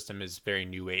Montreal's system is very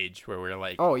new age where we're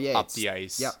like up the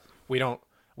ice. Yep. We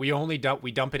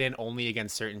dump it in only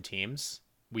against certain teams.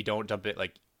 We don't dump it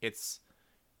like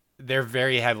they're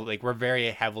very heavily like we're a very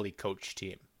heavily coached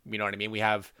team. You know what I mean? We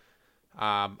have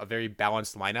a very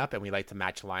balanced lineup and we like to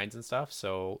match lines and stuff.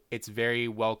 So it's very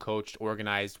well coached,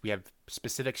 organized. We have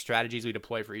specific strategies we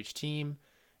deploy for each team.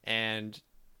 And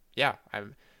yeah, I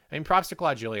mean, props to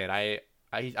Claude Julien.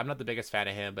 I'm not the biggest fan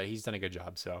of him, but he's done a good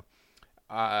job. So,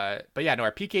 but yeah, no,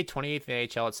 our PK 28th in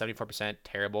the AHL at 74%,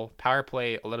 terrible. Power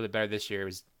play a little bit better this year. It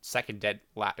was second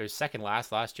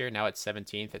last year. Now it's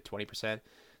 17th at 20%.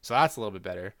 So that's a little bit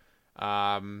better.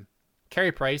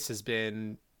 Carey Price has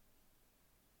been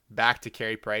back to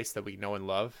Carey Price that we know and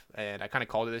love, and I kind of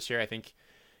called it this year. I think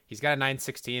he's got a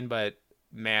 916, but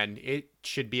man, it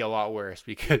should be a lot worse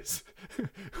because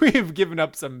we've given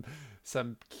up some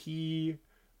key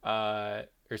or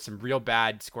some real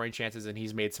bad scoring chances, and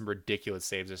he's made some ridiculous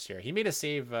saves this year. He made a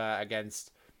save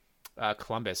against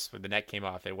Columbus when the net came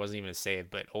off. It wasn't even a save,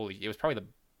 but it was probably the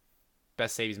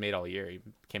best save he's made all year. He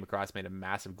came across, made a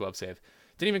massive glove save.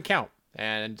 Didn't even count.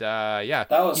 And yeah,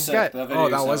 that was sick. That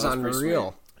was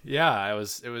unreal. Yeah, it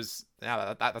was.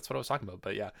 Yeah, that's what I was talking about.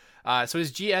 But yeah, so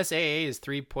his GSAA is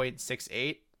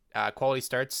 3.68. Quality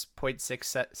starts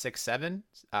 0.667.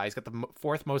 He's got the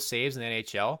fourth most saves in the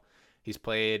NHL. He's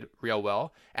played real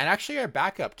well. And actually, our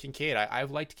backup Kincaid,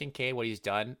 I've liked Kincaid what he's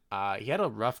done. He had a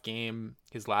rough game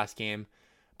his last game,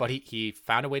 but he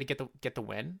found a way to get the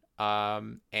win.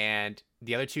 And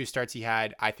the other two starts he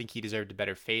had, I think he deserved a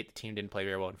better fate. The team didn't play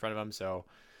very well in front of him, so.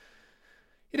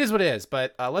 It is what it is,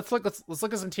 but let's look at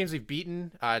some teams we've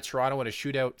beaten. Toronto in a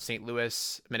shootout, St.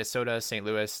 Louis, Minnesota, St.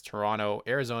 Louis, Toronto,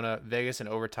 Arizona, Vegas in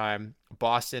overtime,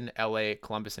 Boston, LA,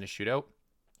 Columbus in a shootout.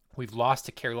 We've lost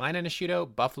to Carolina in a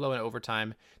shootout, Buffalo in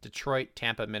overtime, Detroit,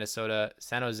 Tampa, Minnesota,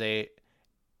 San Jose,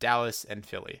 Dallas, and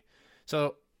Philly.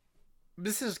 So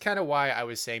this is kind of why I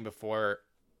was saying before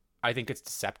I think it's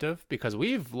deceptive because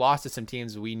we've lost to some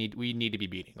teams we need to be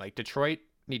beating. Like Detroit,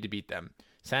 need to beat them.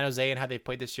 San Jose and how they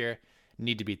played this year,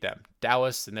 need to beat them.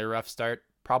 Dallas and their rough start,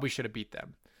 probably should have beat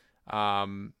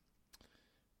them.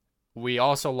 We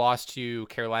also lost to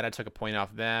Carolina, took a point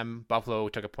off them. Buffalo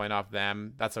took a point off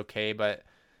them. That's okay, but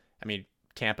I mean,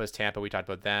 Tampa's Tampa. We talked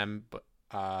about them, but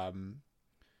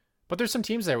there's some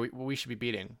teams there we should be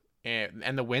beating.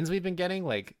 And the wins we've been getting,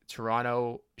 like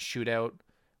Toronto shootout,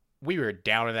 we were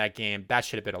down in that game. That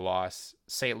should have been a loss.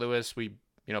 St. Louis, we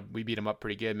beat them up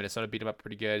pretty good. Minnesota beat them up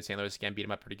pretty good. St. Louis again beat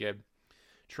them up pretty good.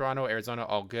 Toronto, Arizona,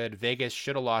 all good. Vegas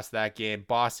should have lost that game.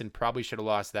 Boston probably should have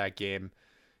lost that game.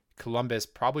 Columbus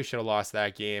probably should have lost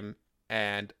that game.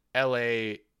 And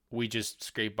LA, we just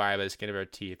scraped by the skin of our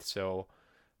teeth. So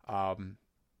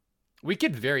we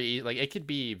could it could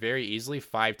be very easily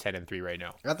 5-10-3 right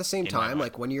now. At the same time,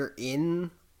 like when you're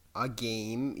in a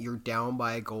game, you're down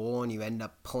by a goal and you end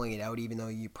up pulling it out even though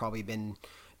you've probably been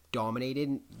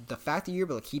dominated. The fact that you're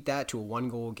able to keep that to a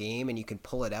 1-goal game and you can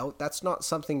pull it out, that's not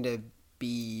something to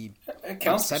be it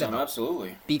counts for some,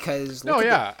 absolutely. Because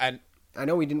and I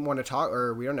know we didn't want to talk,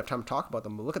 or we don't have time to talk about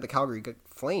them, but look at the Calgary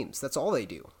Flames. That's all they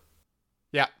do.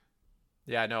 Yeah,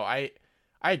 no, I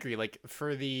agree. Like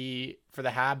for the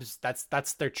Habs,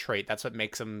 that's their trait. That's what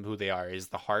makes them who they are, is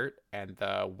the heart and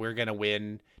the we're gonna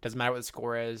win. Doesn't matter what the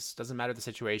score is. Doesn't matter the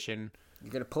situation.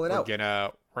 You're gonna pull it out. We're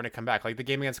gonna come back. Like the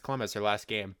game against Columbus, their last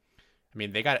game. I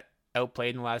mean, they got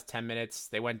outplayed in the last 10 minutes.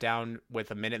 They went down with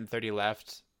 1:30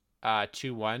 left.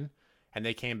 2-1, and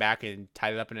they came back and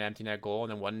tied it up in an empty net goal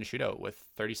and then won in a shootout with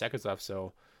 30 seconds left.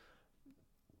 So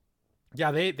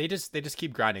yeah, they just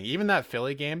keep grinding. Even that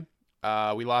Philly game,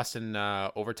 we lost in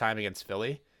overtime against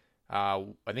Philly. I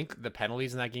think the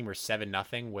penalties in that game were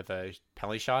 7-0 with a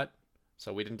penalty shot,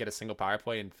 so we didn't get a single power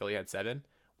play and Philly had 7.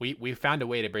 We found a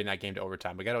way to bring that game to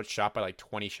overtime. We got outshot by like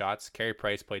 20 shots. Carey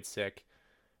Price played sick,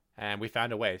 and we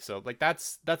found a way. So like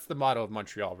that's the motto of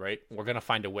Montreal, right? We're gonna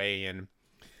find a way. And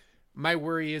my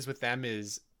worry is with them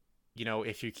is,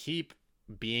 if you keep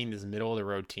being this middle of the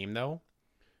road team though,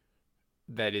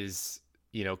 that is,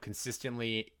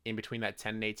 consistently in between that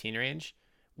 10 and 18 range,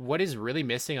 what is really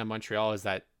missing on Montreal is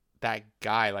that that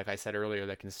guy, like I said earlier,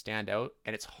 that can stand out,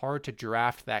 and it's hard to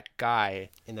draft that guy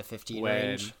In the 15 when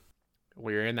range.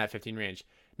 we're in that 15 range.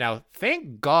 Now,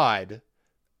 thank God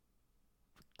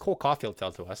Cole Caulfield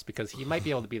fell to us, because he might be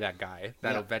able to be that guy,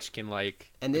 that Yeah. Ovechkin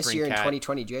like. And this year in Cat.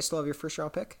 2020, do you guys still have your first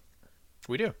round pick?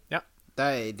 We do, yeah.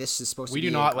 This is supposed We to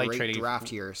do be not a like great trading- draft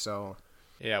here, so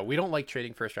Yeah, we don't like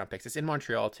trading first round picks. It's in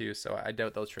Montreal too, so I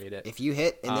doubt they'll trade it. if you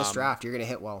hit in this draft, you're going to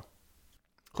hit well.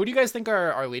 Who do you guys think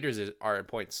our leaders are in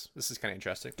points? This is kind of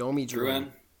interesting. Domi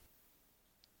Drouin.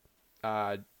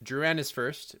 Druin. Drouin is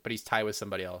first, but he's tied with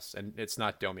somebody else, and it's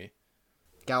not Domi.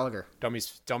 Gallagher.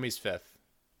 Domi's fifth.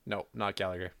 No, not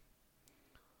Gallagher.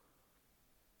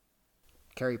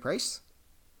 Carey Price.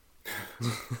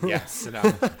 Yes, no.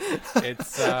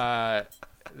 It's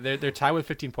they're tied with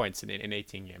 15 points in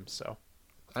 18 games. So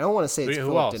I don't want to say it's Who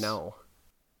Philip else? Deneau.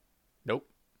 nope.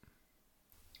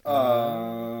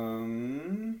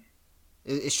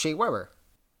 Is Shea Weber?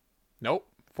 Nope.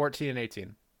 14 and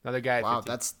 18. Another guy at Wow,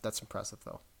 15. that's impressive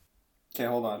though. Okay,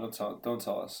 hold on. Don't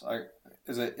tell us.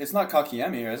 It's not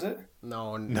Kakiyemi, is it?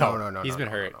 No. He's been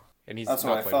no, hurt, no. and he's That's not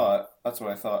what I played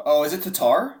well. thought. Oh, is it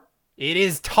Tatar? It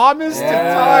is Thomas There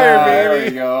Tatar, we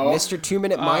baby. go. Mr.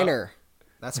 2-minute Miner.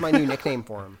 That's my new nickname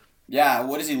for him. Yeah,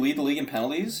 what does he lead the league in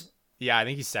penalties? Yeah, I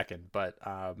think he's second, but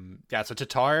yeah. So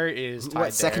Tatar is tied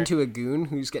What, second there. to a goon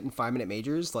who's getting 5-minute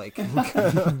majors? Like,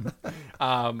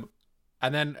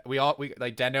 And then we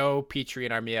like Deno, Petrie,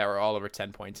 and Armia are all over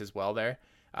 10 points as well there.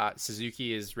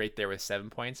 Suzuki is right there with 7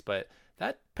 points, but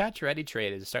that Pacioretty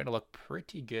trade is starting to look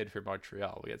pretty good for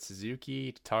Montreal. We got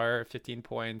Suzuki, Tatar, 15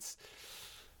 points.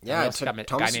 yeah, we also got a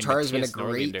Thomas guy named Tatar has been a Matthias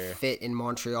great Norlinder. fit in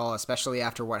Montreal, especially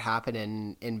after what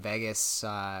happened in Vegas.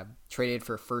 Traded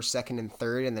for first, second, and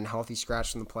third, and then healthy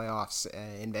scratch in the playoffs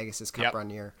in Vegas's cup Yep. run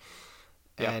year.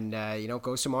 Yep. And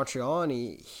goes to Montreal, and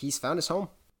he's found his home.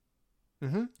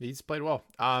 Mm-hmm. He's played well.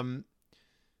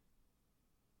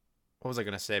 What was I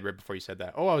going to say right before you said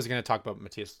that? Oh, I was going to talk about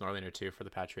Matthias Norlinder too for the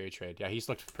Pacioretty trade. Yeah, he's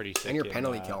looked pretty sick. And your in,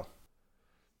 penalty kill.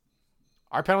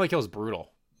 Our penalty kill is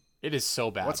brutal. It is so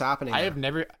bad. What's happening I there? have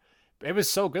never. It was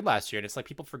so good last year, and it's like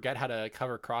people forget how to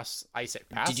cover cross ice at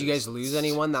passes. Did you guys lose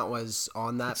anyone that was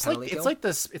on that penalty kill? It's like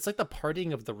this. It's like the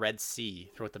parting of the Red Sea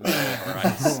throughout the middle of our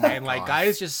ice, and like God.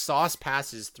 guys just sauce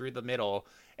passes through the middle,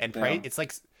 and Yeah. it's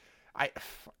like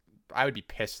I would be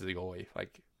pissed to the goalie.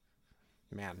 Like,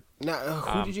 man. Now,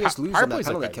 who did you guys lose power on that plays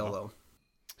look penalty good, kill, though.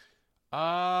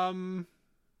 though?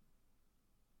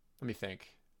 Let me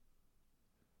think.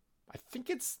 I think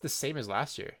it's the same as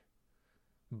last year.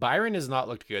 Byron has not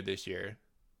looked good this year,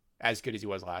 as good as he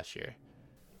was last year.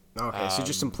 Okay, so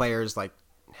just some players like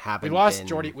haven't. We lost been...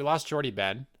 Jordy. We lost Jordy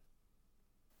Ben.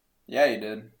 Yeah, you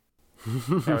did.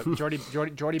 Jordy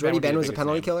Jordy Ben, would be Ben the was a biggest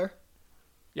penalty name. killer.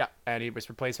 Yeah, and he was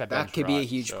replaced by Ben That could be a Sherrod,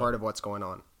 huge so- part of what's going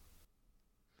on.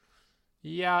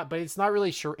 Yeah, but it's not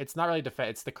really sure. It's not really defense.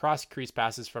 It's the cross crease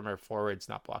passes from our forwards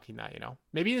not blocking that.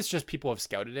 Maybe it's just people have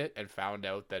scouted it and found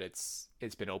out that it's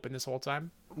been open this whole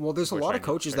time. Well, there's a We're lot of trying to-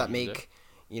 coaches trying that to use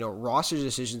make, roster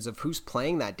decisions of who's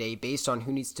playing that day based on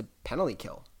who needs to penalty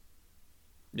kill.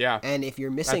 Yeah, And if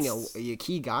you're missing That's- a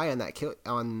key guy on that kill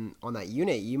on that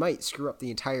unit, you might screw up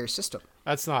the entire system.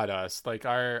 that's not us. Like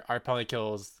our penalty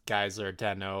kills guys are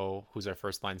Dano, who's our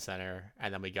first line center,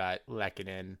 and then we got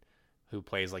Lehkonen, who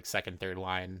plays like second, third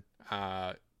line.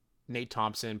 Nate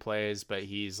Thompson plays, but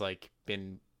he's like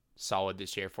been solid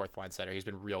this year, fourth line center. He's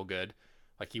been real good.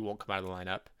 Like he won't come out of the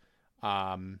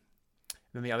lineup.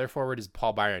 Then the other forward is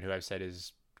Paul Byron, who I've said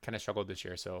is kind of struggled this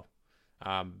year. So,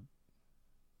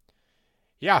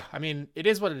 yeah, I mean, it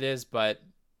is what it is, but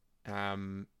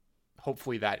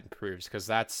hopefully that improves, because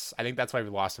I think that's why we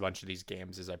lost a bunch of these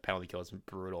games. Is our penalty kill has been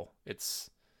brutal.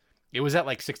 It was at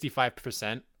like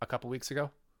 65% a couple weeks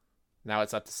ago. Now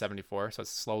it's up to 74, so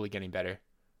it's slowly getting better.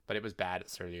 But it was bad at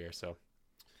the start of the year. So,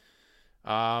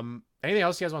 anything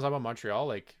else you guys want to talk about Montreal?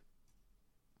 Like,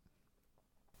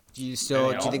 Do you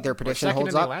think their we're prediction second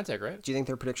holds in the up? Atlantic, right? Do you think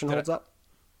their prediction Did I- holds up?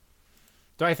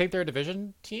 Do I think they're a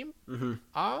division team?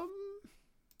 Mm-hmm.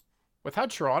 With how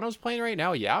Toronto's playing right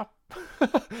now, yeah.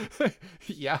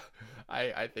 Yeah,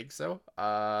 I think so.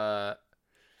 I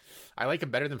like them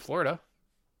better than Florida.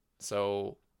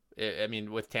 So, I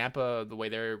mean, with Tampa, the way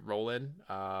they're rolling,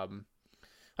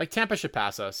 like Tampa should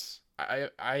pass us.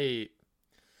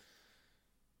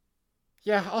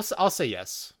 Yeah, I'll say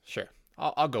yes. Sure,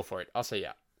 I'll go for it. I'll say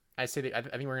yeah. I think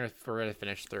we're gonna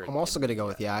finish third. I'm also going to go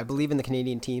with yeah. I believe in the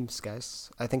Canadian teams, guys.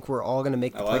 I think we're all going to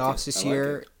make the I like playoffs it. this I like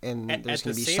year, it. and At there's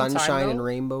going the to be same time, sunshine and though-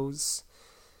 rainbows.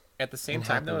 At the same and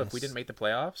time, though, if we happiness. didn't make the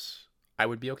playoffs, I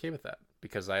would be okay with that,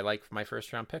 because I like my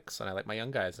first round picks and I like my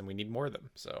young guys, and we need more of them.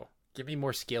 So Give me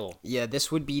more skill. Yeah,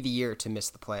 this would be the year to miss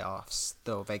the playoffs,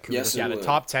 though Vancouver. Yes, Yeah, it the would.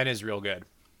 top 10 is real good.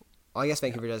 Well, I guess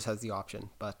Vancouver does has the option,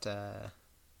 but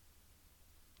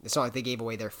it's not like they gave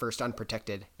away their first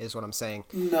unprotected, is what I'm saying.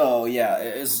 No, yeah.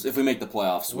 If we make the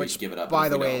playoffs, we give it up. By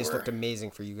If the we way, don't, has we're- looked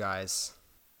amazing for you guys.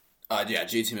 Yeah,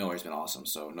 JT Miller's been awesome,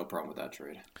 so no problem with that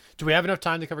trade. Do we have enough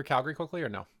time to cover Calgary quickly or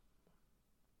no?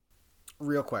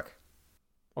 Real quick.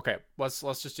 Okay, let's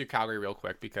just do Calgary real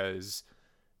quick because.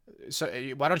 So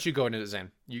why don't you go into this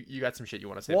in? You got some shit you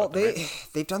want to say? Well, about them, right?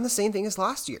 they've done the same thing as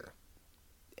last year.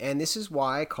 And this is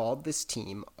why I called this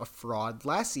team a fraud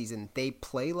last season. They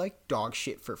play like dog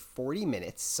shit for 40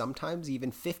 minutes, sometimes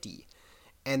even 50.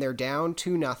 And they're down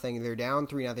 2-0, they're down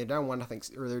 3-0, they're down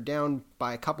 1-0, or they're down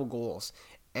by a couple goals.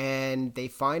 And they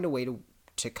find a way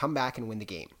to come back and win the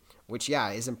game. Which,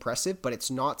 yeah, is impressive, but it's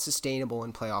not sustainable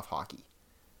in playoff hockey.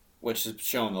 Which has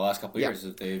shown the last couple of Yeah. years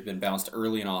that they've been bounced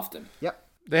early and often. Yep.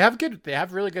 They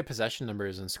have really good possession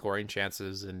numbers and scoring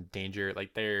chances and danger.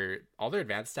 Like all their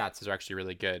advanced stats are actually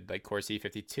really good. Like Corsi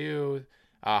 52,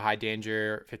 high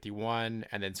danger 51,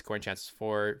 and then scoring chances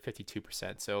for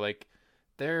 52%. So like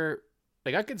they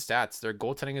got good stats. Their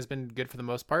goaltending has been good for the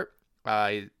most part.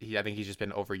 I think he's just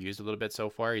been overused a little bit so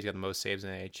far. He's got the most saves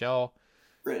in the NHL.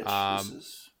 Rich, Um, this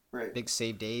is right. Big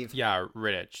save, Dave. Yeah,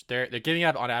 Rittich. They're getting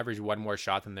up on average one more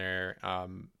shot than they're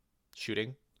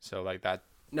shooting. So like that.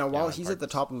 Now, while that he's part at the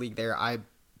is- top of the league there, I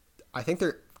think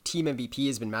their team MVP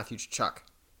has been Matthew Tkachuk.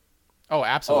 Oh,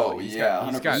 absolutely. Oh, He's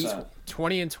yeah, got 100%.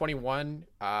 20 and 21.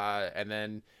 And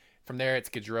then from there, it's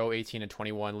Gaudreau 18 and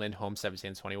 21, Lindholm 17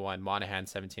 and 21, Monahan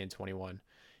 17 and 21,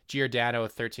 Giordano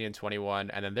 13 and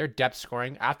 21. And then their depth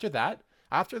scoring after that,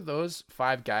 after those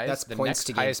five guys, That's the points next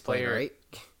to games highest played, player,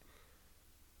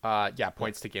 right? yeah,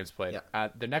 points to games played. Yeah.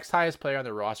 The next highest player on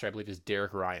the roster, I believe, is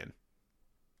Derek Ryan.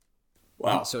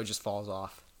 Wow. So it just falls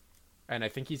off. And I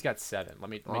think he's got 7. Let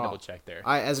me double check there.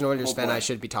 As an Oilers Oh, fan, boy. I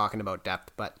should be talking about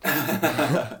depth, but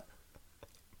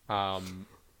Um,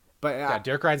 but yeah,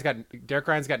 Derek Ryan's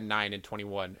got 9 and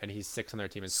 21, and he's 6 on their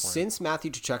team in scoring. since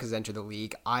Matthew Tkachuk has entered the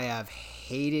league, I have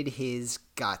hated his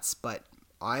guts, but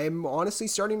I'm honestly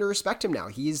starting to respect him now.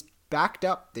 He's backed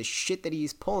up the shit that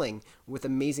he's pulling with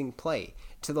amazing play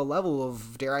to the level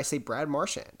of, dare I say, Brad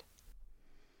Marchand.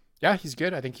 Yeah, he's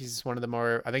good. I think he's one of the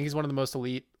most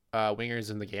elite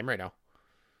wingers in the game right now.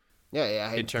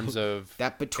 Yeah. In terms of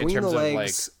that between in the terms of,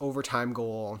 legs overtime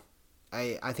goal,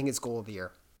 I think it's goal of the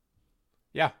year.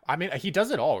 Yeah, I mean, he does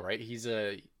it all, right? He's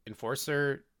a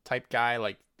enforcer type guy,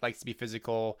 like likes to be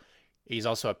physical. He's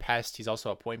also a pest. He's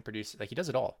also a point producer. Like he does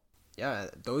it all. Yeah,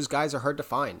 those guys are hard to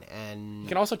find, He and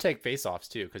can also take face-offs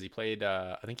too, because he played.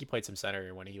 I think he played some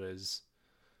center when he was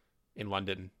in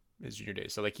London his junior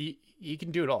days. So like he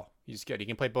can do it all. He's good. He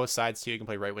can play both sides too. He can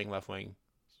play right wing, left wing.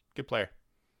 Good player.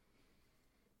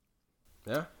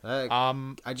 yeah,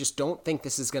 I just don't think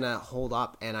this is gonna hold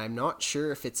up, and I'm not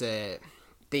sure if it's a.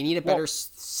 They need a better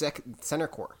center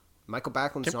core. Michael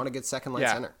Backlund's not a good second line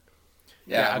yeah. center.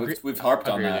 Yeah, agree- we've harped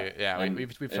on agree that. with you. Yeah, and we've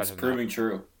touched it's on proving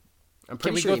true. I'm Can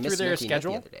pretty we sure go he through missed their Nicky Nett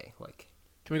schedule? the other day. Like,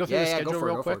 Can we go through Yeah, the yeah, go schedule for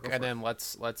it, real go for it, quick, go and for then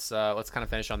let's kind of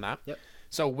finish on that. Yep.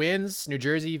 So wins: New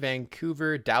Jersey,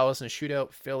 Vancouver, Dallas in a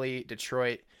shootout, Philly,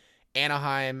 Detroit,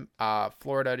 Anaheim,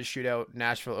 Florida to shootout,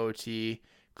 Nashville OT,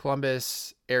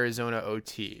 Columbus, Arizona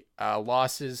OT.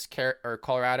 Losses: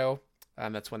 Colorado.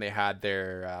 That's when they had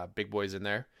their big boys in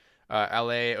there.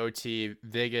 LA OT,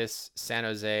 Vegas, San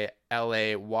Jose,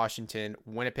 LA, Washington,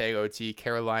 Winnipeg OT,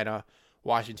 Carolina,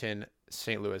 Washington,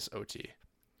 St. Louis OT.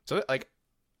 So like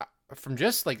from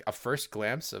just like a first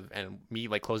glance of and me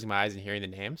like closing my eyes and hearing the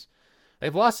names,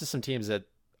 they've lost to some teams that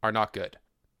are not good.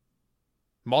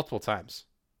 Multiple times.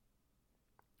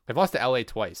 They've lost to LA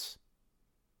twice.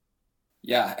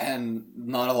 Yeah, and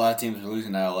not a lot of teams are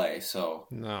losing to LA, so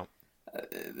No.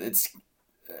 it's.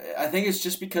 I think it's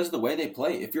just because of the way they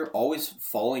play. If you're always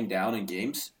falling down in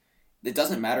games, it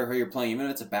doesn't matter who you're playing. Even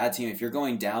if it's a bad team, if you're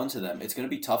going down to them, it's going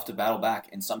to be tough to battle back.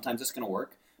 And sometimes it's going to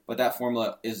work, but that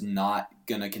formula is not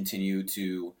going to continue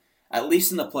to. At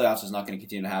least in the playoffs, is not going to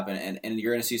continue to happen. And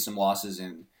you're going to see some losses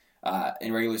in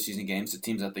regular season games to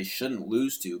teams that they shouldn't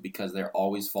lose to because they're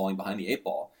always falling behind the 8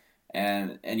 ball.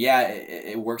 And yeah,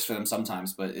 it works for them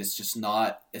sometimes, but it's just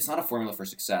not. It's not a formula for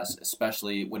success,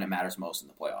 especially when it matters most in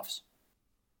the playoffs.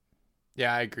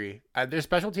 Yeah, I agree. Their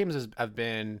special teams have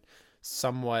been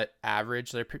somewhat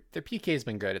average. Their PK has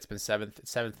been good. It's been seventh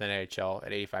in NHL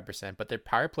at 85%, but their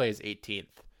power play is 18th,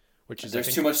 which is I There's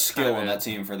think, too much skill kind on of that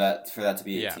team for that to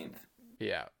be Yeah. 18th.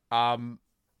 Yeah.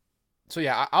 So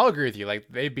yeah, I'll agree with you. Like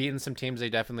they've beaten some teams they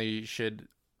definitely should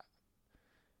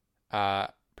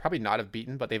probably not have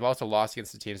beaten, but they've also lost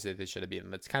against the teams that they should have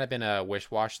beaten. It's kind of been a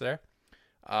wish-wash there.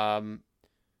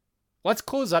 let's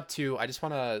close up to. I just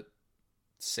want to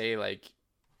say like,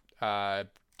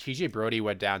 TJ Brody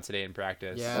went down today in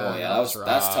practice. Oh yeah,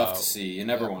 that's tough to see. You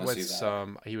never want to see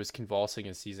that. He was convulsing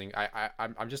and seizing.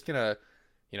 I'm just gonna,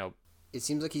 it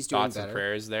seems like he's doing thoughts better. and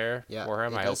prayers there for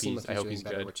him. I hope he's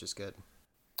better, good, which is good.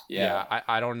 Yeah,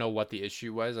 I don't know what the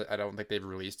issue was. I don't think they've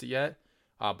released it yet.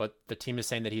 But the team is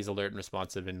saying that he's alert and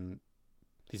responsive, and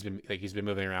he's been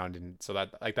moving around, and so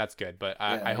that's good. But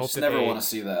I hope that never want to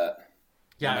see that.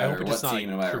 Yeah, I hope it's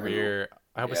not career.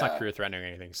 I hope it's not career threatening or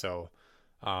anything. So,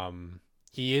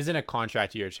 he is in a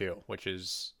contract year too, which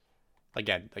is,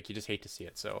 again, like you just hate to see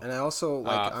it. So, and I also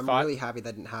I'm really happy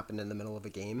that didn't happen in the middle of a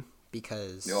game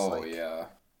because. Yeah.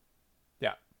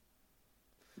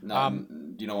 No,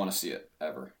 you don't want to see it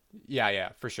ever. Yeah,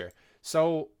 for sure.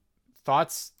 So,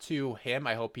 thoughts to him.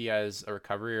 I hope he has a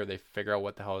recovery or they figure out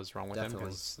what the hell is wrong with him,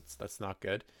 because that's not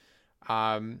good.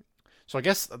 So I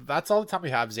guess that's all the time we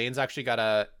have. Zane's actually got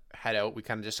to head out. We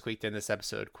kind of just squeaked in this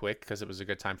episode quick because it was a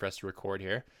good time for us to record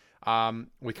here.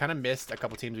 We kind of missed a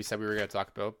couple teams we said we were going to talk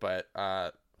about, but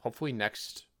hopefully in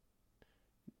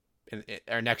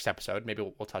our next episode, maybe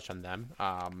we'll touch on them.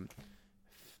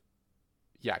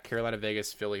 Carolina,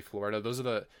 Vegas, Philly, Florida. Those are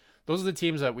the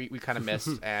teams that we kind of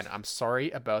missed, and I'm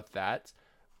sorry about that.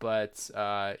 But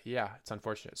it's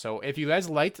unfortunate. So if you guys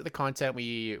liked the content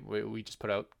we just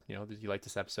put out, if you liked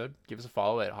this episode, give us a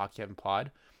follow at Hockey Heaven Pod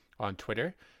on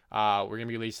Twitter. We're gonna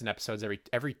be releasing episodes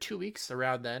every 2 weeks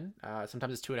around then.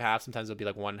 Sometimes it's 2.5, sometimes it'll be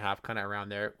like 1.5, kind of around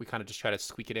there. We kind of just try to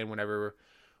squeak it in whenever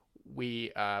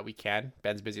we can.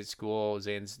 Ben's busy at school.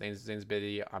 Zane's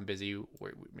busy. I'm busy.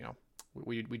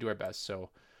 We do our best. So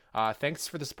thanks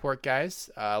for the support, guys.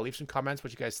 Leave some comments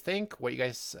what you guys think,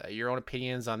 your own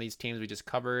opinions on these teams we just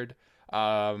covered.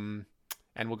 And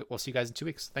we'll see you guys in 2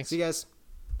 weeks. Thanks. See you guys.